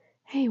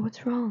 Hey,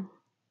 what's wrong?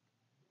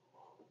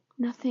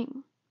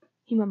 Nothing,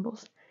 he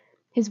mumbles,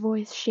 his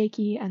voice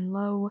shaky and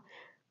low.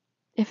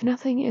 If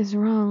nothing is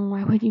wrong,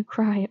 why would you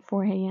cry at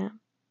 4 a.m.?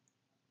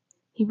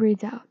 He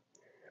breathes out.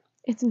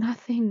 It's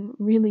nothing,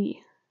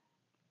 really.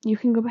 You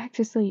can go back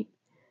to sleep.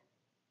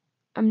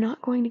 I'm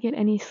not going to get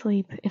any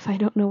sleep if I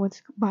don't know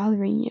what's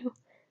bothering you,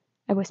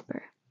 I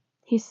whisper.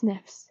 He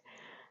sniffs,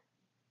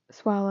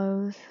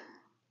 swallows,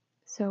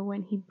 so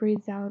when he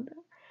breathes out,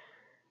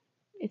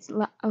 it's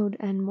loud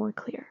and more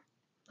clear,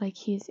 like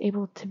he's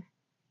able to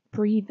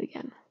breathe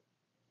again.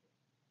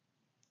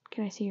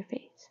 Can I see your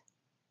face?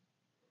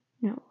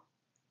 No.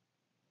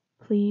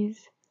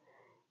 Please.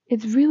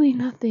 It's really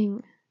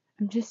nothing.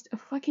 I'm just a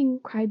fucking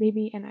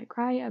crybaby and I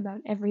cry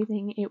about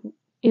everything.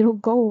 It'll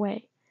go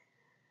away.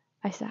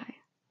 I sigh.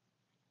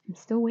 I'm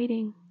still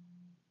waiting.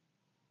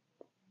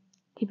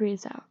 He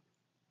breathes out.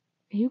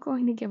 Are you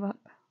going to give up?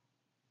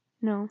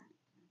 No.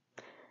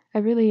 I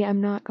really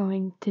am not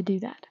going to do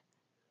that.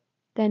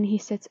 Then he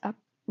sits up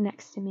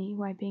next to me,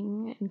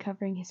 wiping and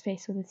covering his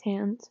face with his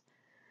hands.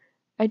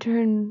 I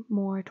turn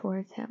more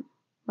towards him,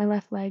 my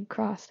left leg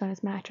crossed on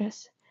his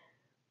mattress.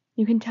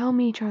 You can tell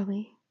me,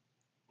 Charlie.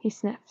 He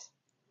sniffs.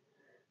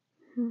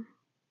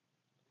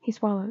 He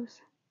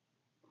swallows.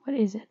 What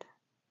is it?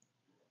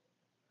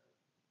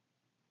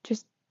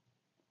 Just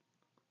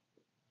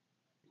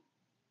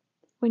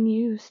when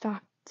you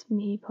stopped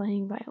me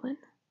playing violin.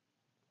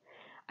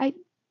 I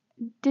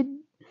did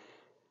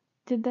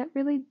that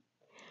really,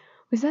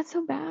 was that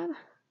so bad?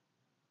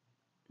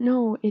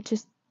 No, he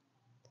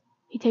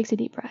takes a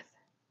deep breath.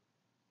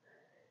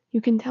 You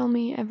can tell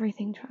me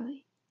everything,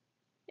 Charlie.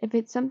 If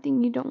it's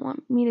something you don't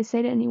want me to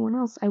say to anyone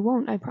else, I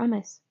won't, I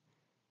promise.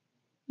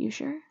 You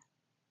sure?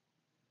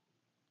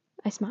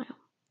 I smile.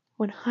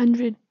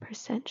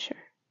 100% sure.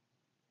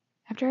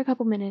 After a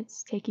couple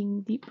minutes,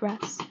 taking deep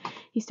breaths,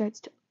 he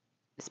starts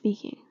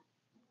speaking.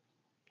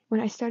 When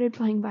I started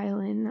playing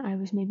violin, I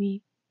was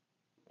maybe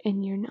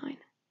in year 9.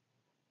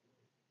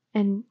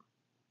 And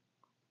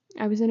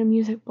I was in a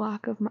music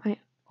block of my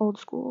old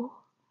school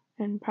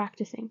and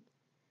practicing.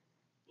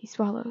 He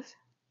swallows.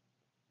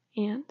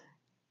 And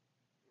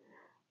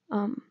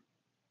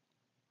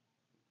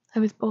I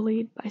was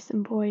bullied by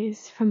some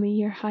boys from a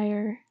year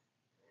higher,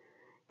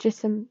 just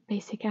some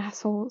basic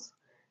assholes.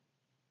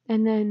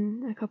 And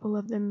then a couple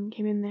of them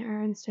came in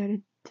there and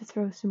started to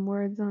throw some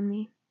words on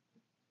me.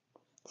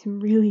 Some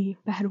really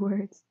bad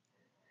words.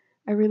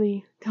 I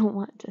really don't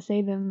want to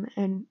say them.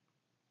 And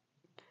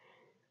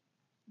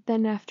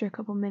then after a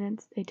couple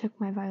minutes, they took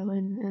my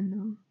violin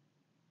and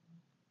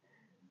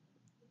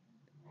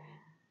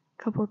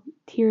a couple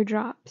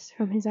teardrops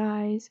from his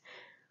eyes.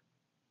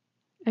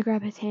 I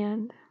grab his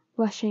hand,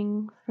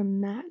 blushing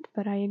from that,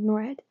 but I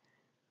ignore it.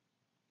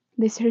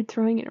 They started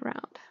throwing it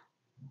around.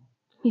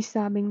 He's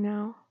sobbing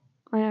now.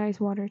 My eyes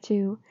water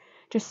too.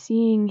 Just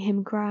seeing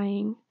him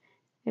crying,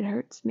 it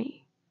hurts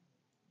me.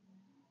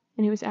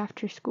 And it was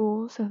after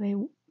school, so there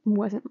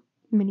wasn't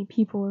many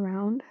people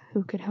around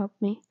who could help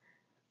me.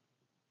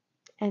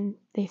 And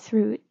they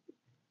threw it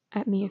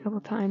at me a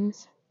couple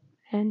times,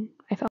 and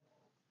I fell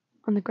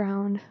on the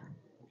ground,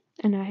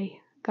 and I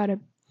got a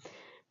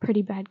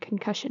pretty bad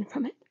concussion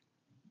from it.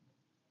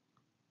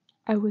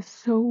 I was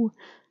so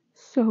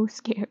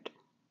scared.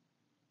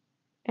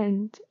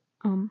 And,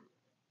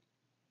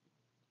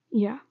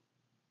 yeah.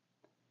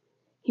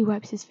 He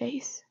wipes his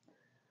face.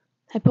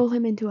 I pull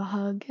him into a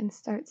hug and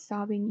start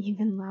sobbing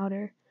even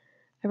louder.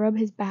 I rub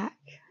his back,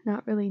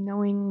 not really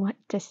knowing what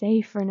to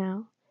say for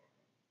now.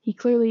 He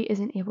clearly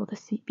isn't able to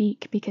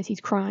speak because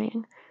he's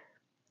crying.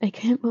 I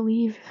can't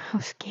believe how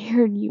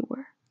scared you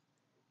were.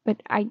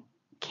 But I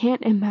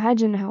can't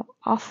imagine how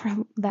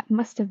awful that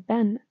must have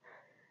been,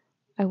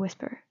 I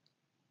whisper.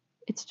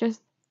 It's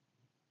just,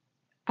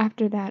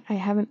 after that I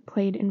haven't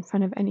played in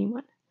front of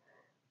anyone,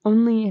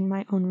 only in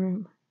my own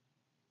room.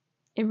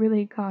 It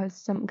really caused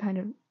some kind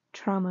of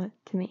trauma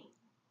to me.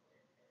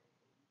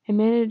 I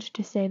managed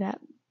to say that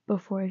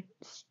before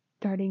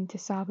starting to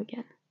sob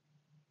again.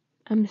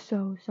 I'm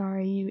so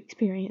sorry you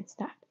experienced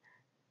that.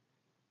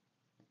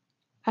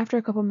 After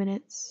a couple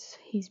minutes,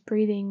 he's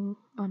breathing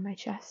on my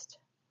chest.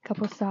 A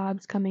couple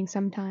sobs coming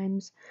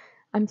sometimes.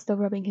 I'm still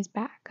rubbing his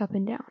back up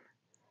and down.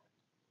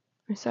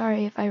 I'm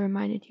sorry if I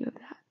reminded you of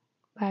that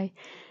by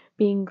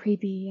being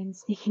creepy and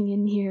sneaking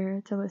in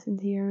here to listen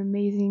to your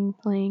amazing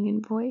playing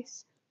and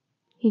voice.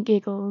 He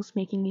giggles,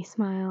 making me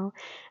smile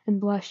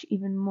and blush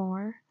even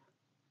more.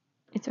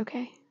 It's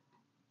okay.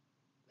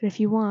 But if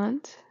you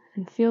want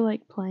and feel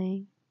like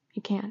playing,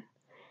 you can.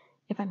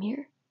 if I'm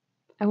here.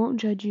 I won't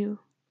judge you.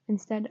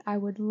 Instead, I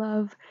would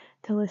love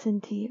to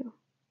listen to you.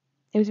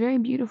 It was very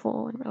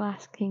beautiful and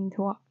relaxing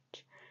to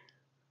watch.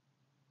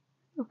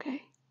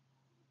 Okay.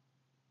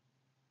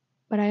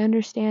 But I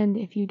understand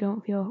if you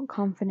don't feel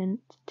confident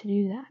to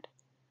do that.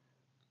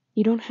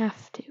 You don't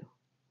have to.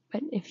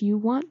 But if you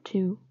want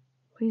to,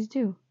 please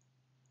do.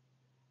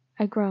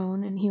 I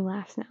groan and he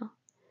laughs now.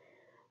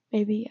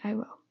 Maybe I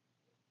will.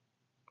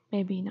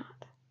 Maybe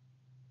not.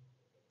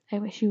 I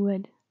wish you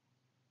would.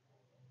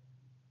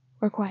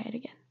 We're quiet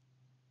again.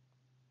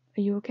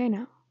 Are you okay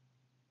now?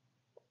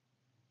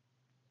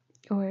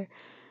 Or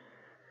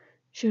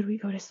should we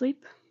go to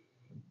sleep?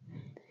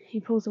 He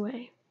pulls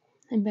away.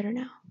 I'm better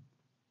now.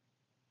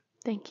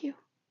 Thank you.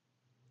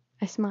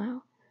 I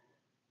smile.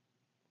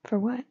 For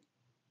what?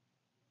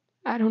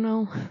 I don't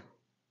know.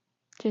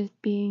 Just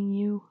being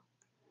you.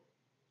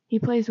 He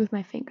plays with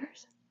my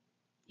fingers.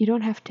 You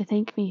don't have to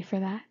thank me for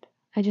that.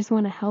 I just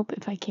want to help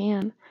if I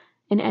can.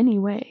 In any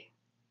way.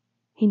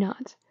 He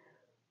nods.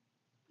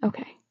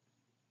 Okay.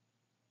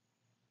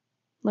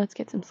 Let's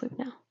get some sleep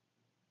now.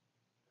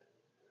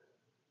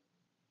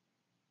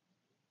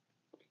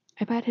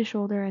 I pat his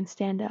shoulder and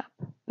stand up,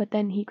 but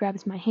then he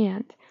grabs my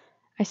hand.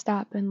 I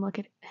stop and look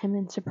at him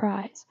in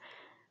surprise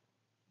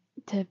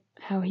to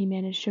how he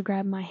managed to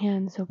grab my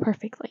hand so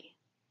perfectly.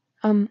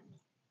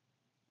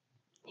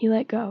 He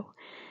let go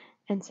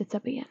and sits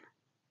up again.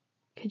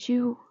 Could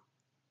you...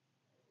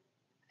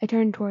 I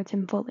turn towards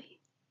him fully.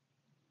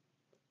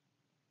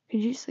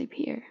 Could you sleep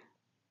here?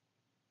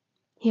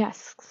 He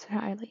asks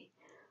shyly.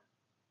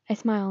 I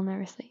smile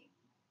nervously.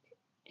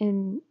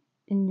 In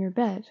your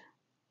bed?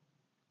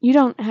 You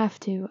don't have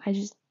to.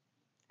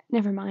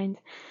 Never mind.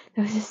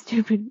 That was a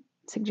stupid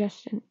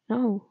suggestion.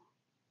 No.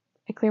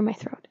 I clear my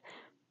throat.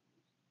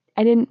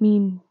 I didn't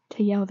mean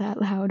to yell that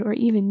loud or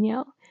even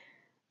yell.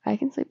 I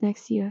can sleep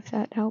next to you if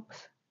that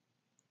helps.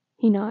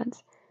 He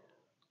nods.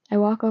 I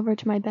walk over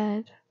to my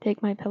bed,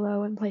 take my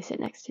pillow, and place it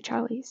next to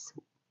Charlie's.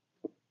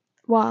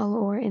 Wall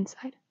or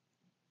inside?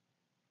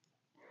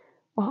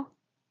 Wall.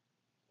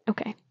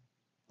 Okay.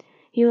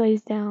 He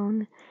lays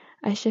down.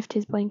 I shift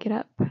his blanket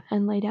up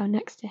and lay down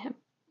next to him,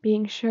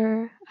 being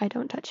sure I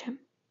don't touch him.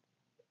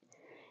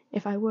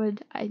 If I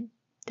would, I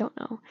don't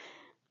know.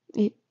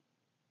 It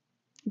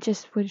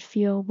just would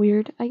feel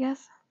weird, I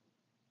guess.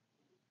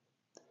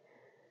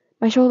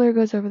 My shoulder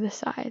goes over the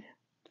side.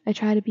 I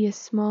try to be as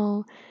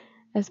small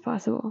as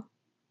possible.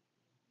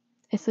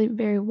 I sleep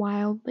very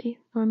wildly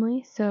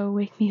normally, so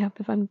wake me up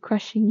if I'm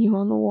crushing you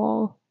on the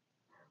wall.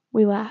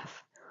 We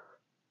laugh.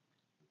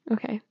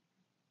 Okay.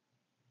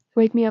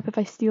 Wake me up if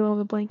I steal all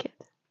the blanket.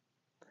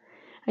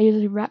 I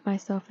usually wrap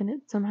myself in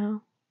it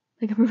somehow.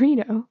 Like a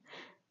burrito.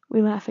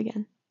 We laugh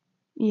again.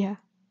 Yeah.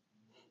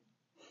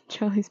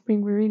 Charlie's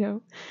spring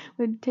burrito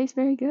would taste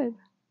very good.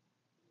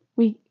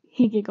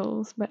 He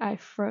giggles, but I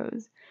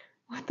froze.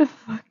 What the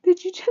fuck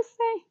did you just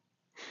say?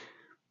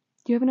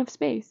 Do you have enough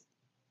space?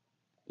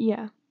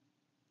 Yeah.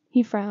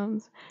 He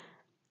frowns.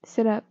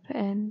 Sit up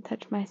and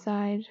touch my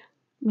side,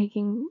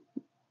 making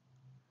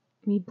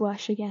me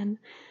blush again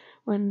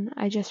when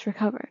I just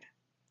recovered.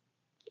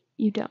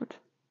 You don't.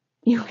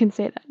 You can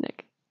say that,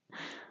 Nick.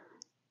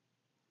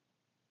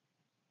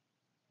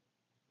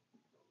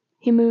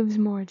 He moves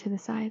more to the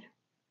side.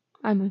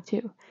 I move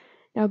too,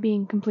 now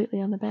being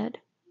completely on the bed.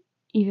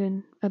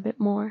 Even a bit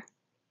more.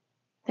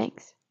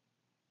 Thanks.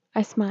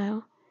 I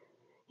smile.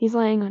 He's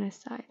laying on his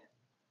side.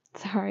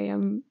 Sorry,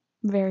 I'm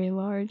very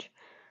large.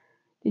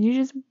 Did you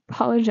just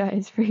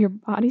apologize for your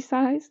body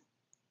size?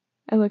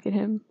 I look at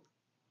him.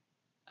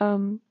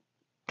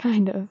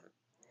 Kind of.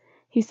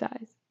 He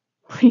sighs.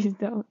 Please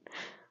don't.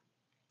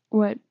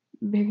 What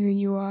bigger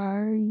you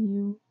are,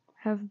 you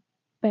have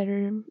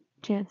better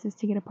chances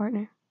to get a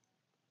partner.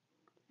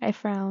 I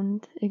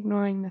frowned,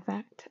 ignoring the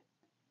fact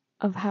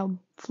of how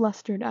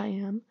flustered I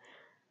am.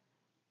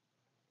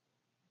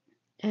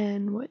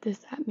 And what does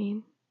that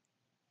mean?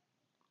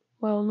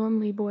 Well,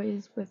 normally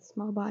boys with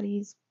small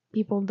bodies,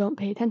 people don't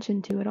pay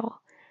attention to at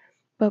all.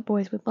 But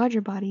boys with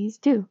larger bodies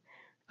do.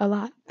 A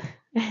lot.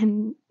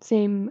 And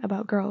same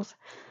about girls.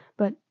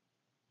 But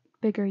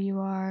bigger you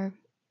are,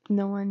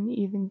 no one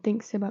even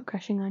thinks about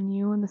crushing on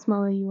you, and the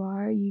smaller you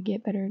are, you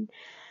get better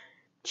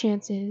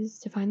chances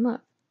to find love.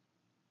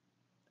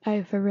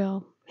 I, for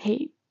real,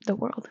 hate the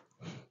world.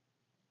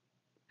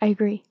 I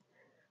agree.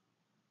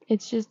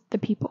 It's just the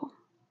people.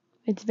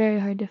 It's very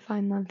hard to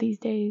find love these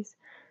days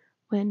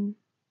when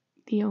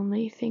the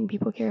only thing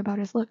people care about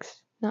is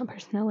looks, not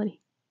personality.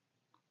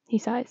 He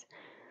sighs.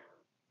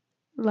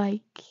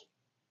 Like,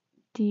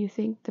 do you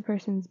think the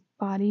person's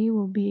body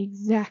will be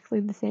exactly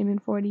the same in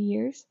 40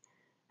 years?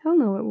 Hell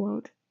no, it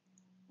won't.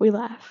 We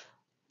laugh.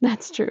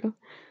 That's true.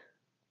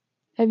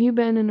 Have you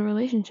been in a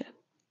relationship?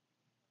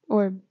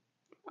 Or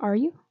are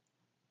you?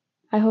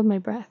 I hold my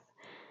breath.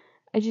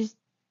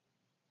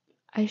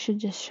 I should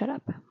just shut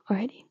up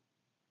already.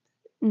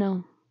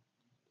 No,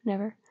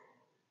 never.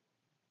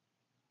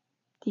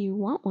 Do you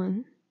want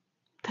one?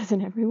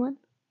 Doesn't everyone?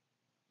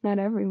 Not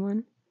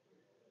everyone.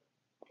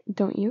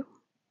 Don't you?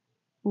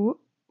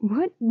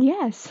 What?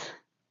 Yes.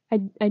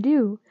 I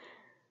do.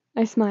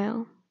 I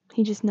smile.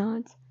 He just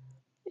nods.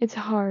 It's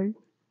hard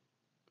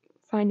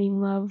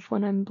finding love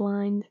when I'm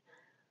blind.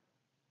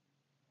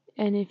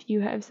 And if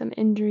you have some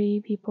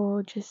injury,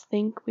 people just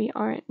think we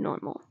aren't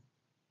normal.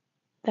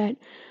 That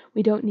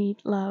we don't need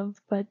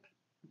love, but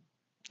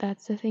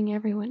that's the thing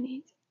everyone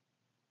needs.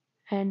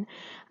 And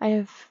I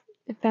have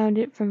found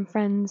it from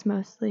friends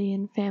mostly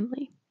and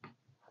family.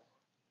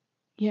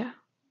 Yeah.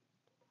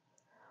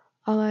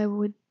 All I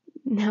would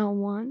now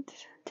want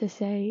to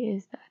say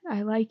is that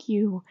I like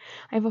you.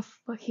 I have a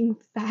fucking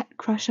fat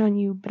crush on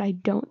you, but I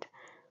don't.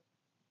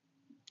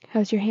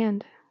 How's your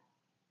hand?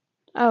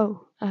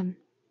 Oh,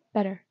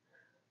 better.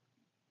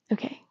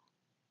 Okay.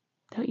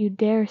 Don't you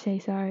dare say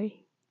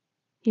sorry,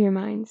 he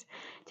reminds,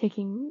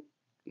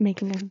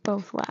 making us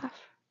both laugh.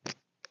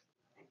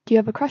 Do you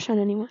have a crush on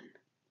anyone?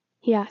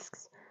 He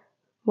asks.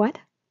 What?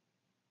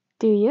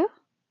 Do you?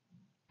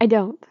 I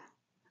don't.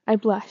 I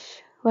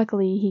blush.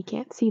 Luckily, he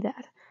can't see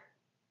that.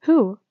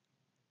 Who?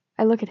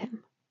 I look at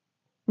him.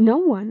 No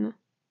one.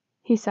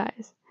 He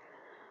sighs.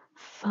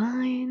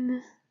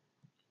 Fine.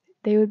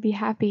 They would be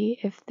happy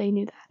if they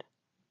knew that.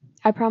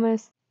 I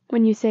promise,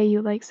 when you say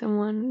you like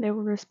someone, they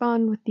will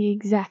respond with the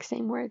exact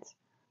same words.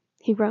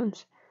 He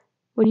groans.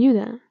 What do you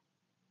then?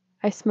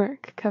 I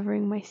smirk,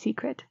 covering my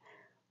secret.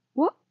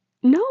 What?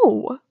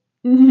 No!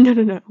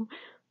 No.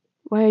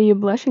 Why are you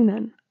blushing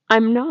then?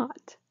 I'm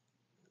not.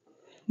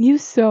 You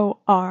so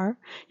are.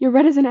 You're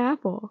red as an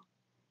apple.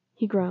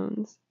 He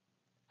groans.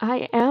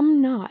 I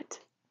am not.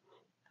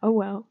 Oh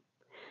well.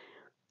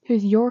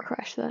 Who's your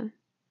crush then?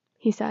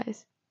 He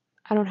sighs.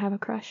 I don't have a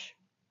crush.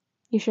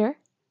 You sure?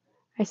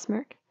 I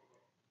smirk.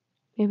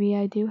 Maybe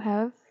I do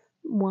have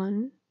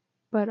one,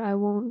 but I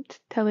won't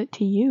tell it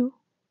to you.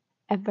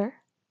 Ever.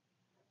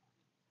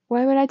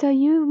 Why would I tell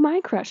you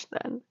my crush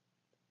then?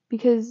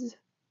 Because,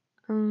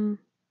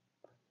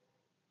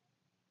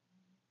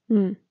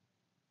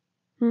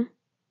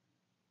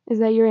 Is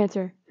that your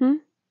answer?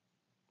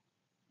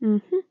 Mm-hmm.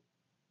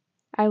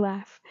 I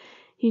laugh.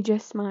 He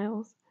just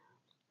smiles.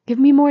 Give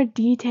me more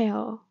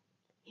detail.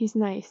 He's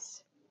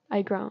nice.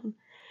 I groan.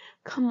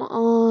 Come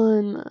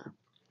on.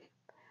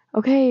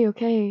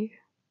 Okay.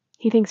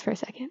 He thinks for a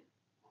second.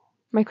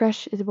 My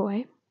crush is a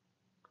boy.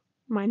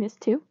 Mine is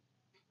too.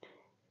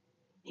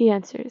 He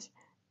answers.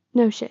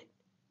 No shit.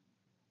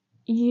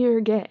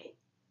 You're gay.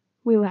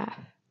 We laugh.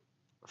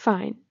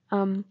 Fine.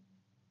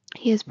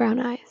 He has brown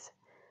eyes.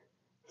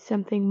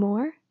 Something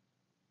more?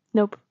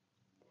 Nope.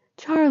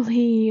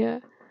 Charlie.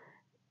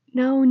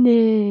 No,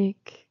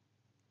 Nick.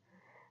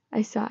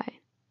 I sigh.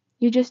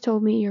 You just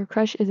told me your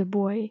crush is a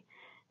boy.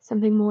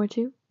 Something more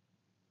too?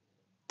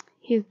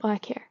 He has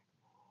black hair.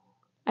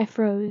 I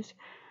froze,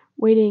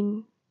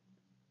 waiting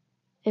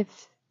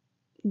if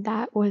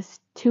that was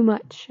too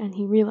much and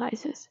he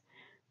realizes,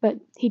 but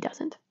he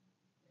doesn't.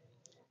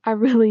 I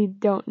really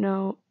don't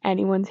know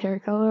anyone's hair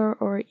color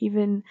or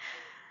even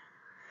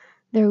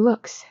their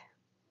looks.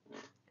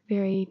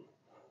 Very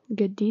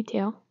good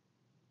detail.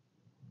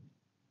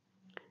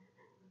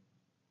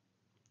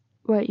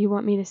 What you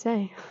want me to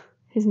say?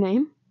 His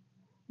name?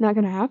 Not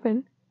gonna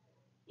happen.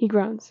 He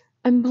groans.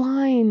 I'm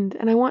blind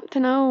and I want to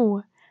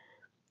know.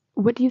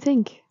 What do you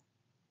think?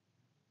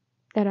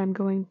 That I'm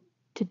going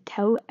to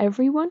tell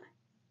everyone?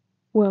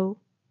 Well,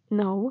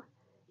 no.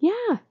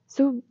 Yeah,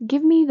 so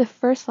give me the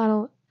first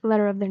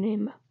letter of their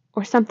name,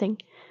 or something.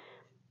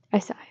 I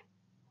sigh.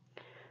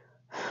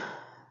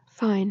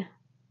 Fine.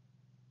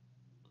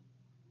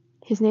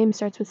 His name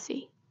starts with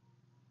C.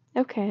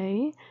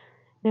 Okay,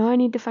 now I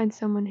need to find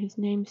someone whose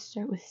names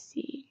start with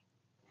C.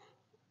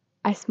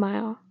 I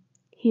smile.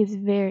 He is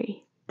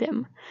very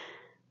dim.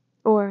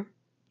 Or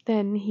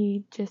then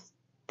he just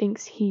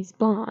thinks he's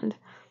blonde.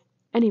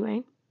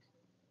 Anyway,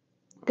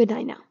 good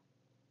night now.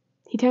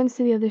 He turns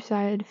to the other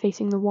side,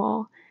 facing the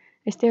wall.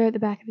 I stare at the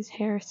back of his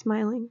hair,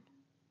 smiling.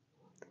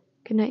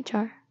 Good night,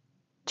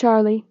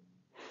 Charlie.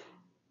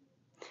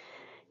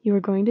 You were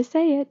going to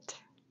say it,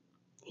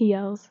 he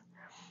yells.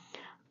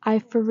 I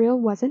for real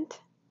wasn't.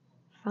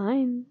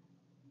 Fine.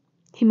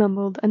 He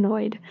mumbled,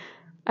 annoyed.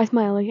 I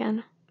smile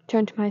again,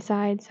 turn to my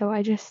side, so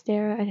I just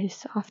stare at his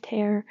soft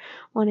hair,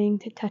 wanting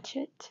to touch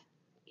it.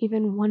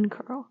 Even one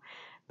curl.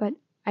 But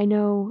I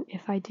know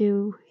if I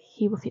do,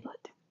 he will feel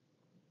it.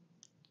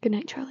 Good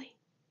night, Charlie.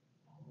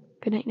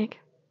 Good night, Nick,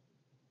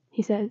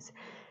 he says.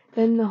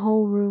 Then the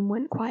whole room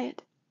went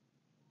quiet.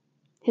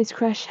 His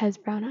crush has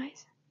brown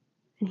eyes,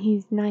 and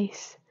he's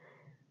nice.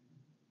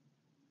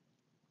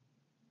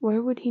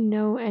 Where would he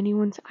know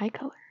anyone's eye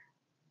color?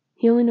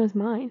 He only knows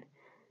mine.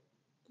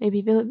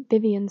 Maybe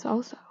Vivian's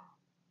also.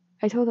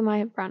 I told him I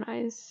have brown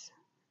eyes,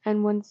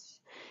 and once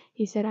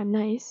he said I'm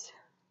nice.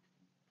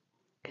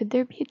 Could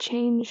there be a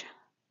change?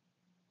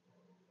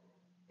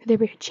 Could there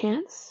be a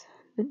chance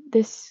that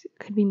this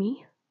could be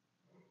me?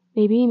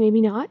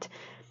 Maybe not.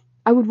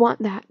 I would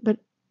want that, but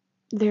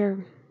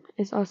there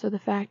is also the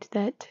fact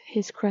that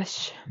his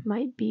crush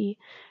might be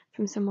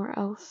from somewhere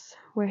else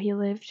where he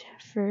lived.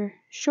 For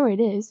sure it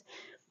is.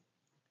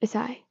 A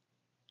sigh.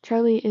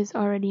 Charlie is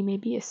already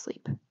maybe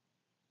asleep.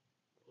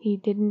 He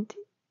didn't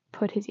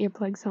put his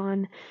earplugs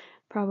on,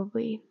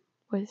 probably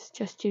was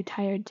just too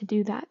tired to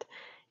do that.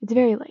 It's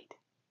very late,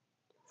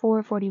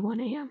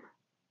 4:41 a.m.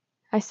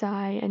 I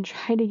sigh and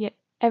try to get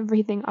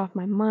everything off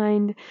my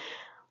mind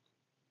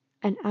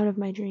and out of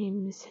my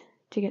dreams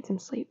to get some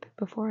sleep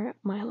before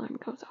my alarm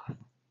goes off.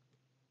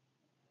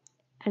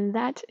 And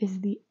that is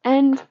the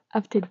end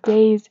of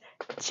today's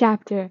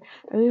chapter.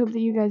 I really hope that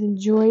you guys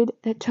enjoyed.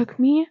 That took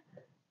me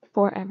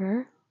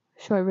forever,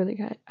 so I really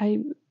got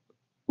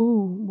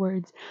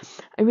words.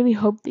 I really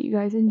hope that you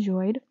guys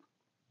enjoyed.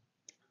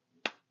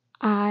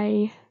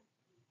 I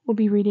will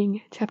be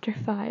reading chapter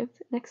 5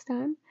 next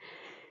time.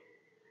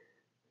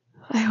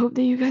 I hope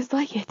that you guys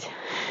like it.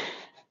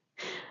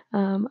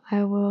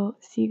 I will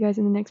see you guys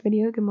in the next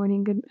video. Good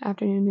morning, good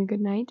afternoon, and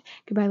good night.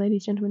 Goodbye,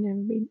 ladies, gentlemen,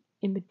 and everybody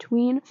in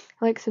between.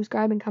 Like,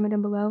 subscribe, and comment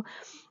down below.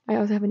 I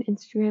also have an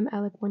Instagram,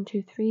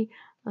 Alec123,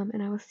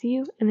 and I will see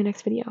you in the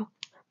next video.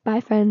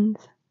 Bye, friends.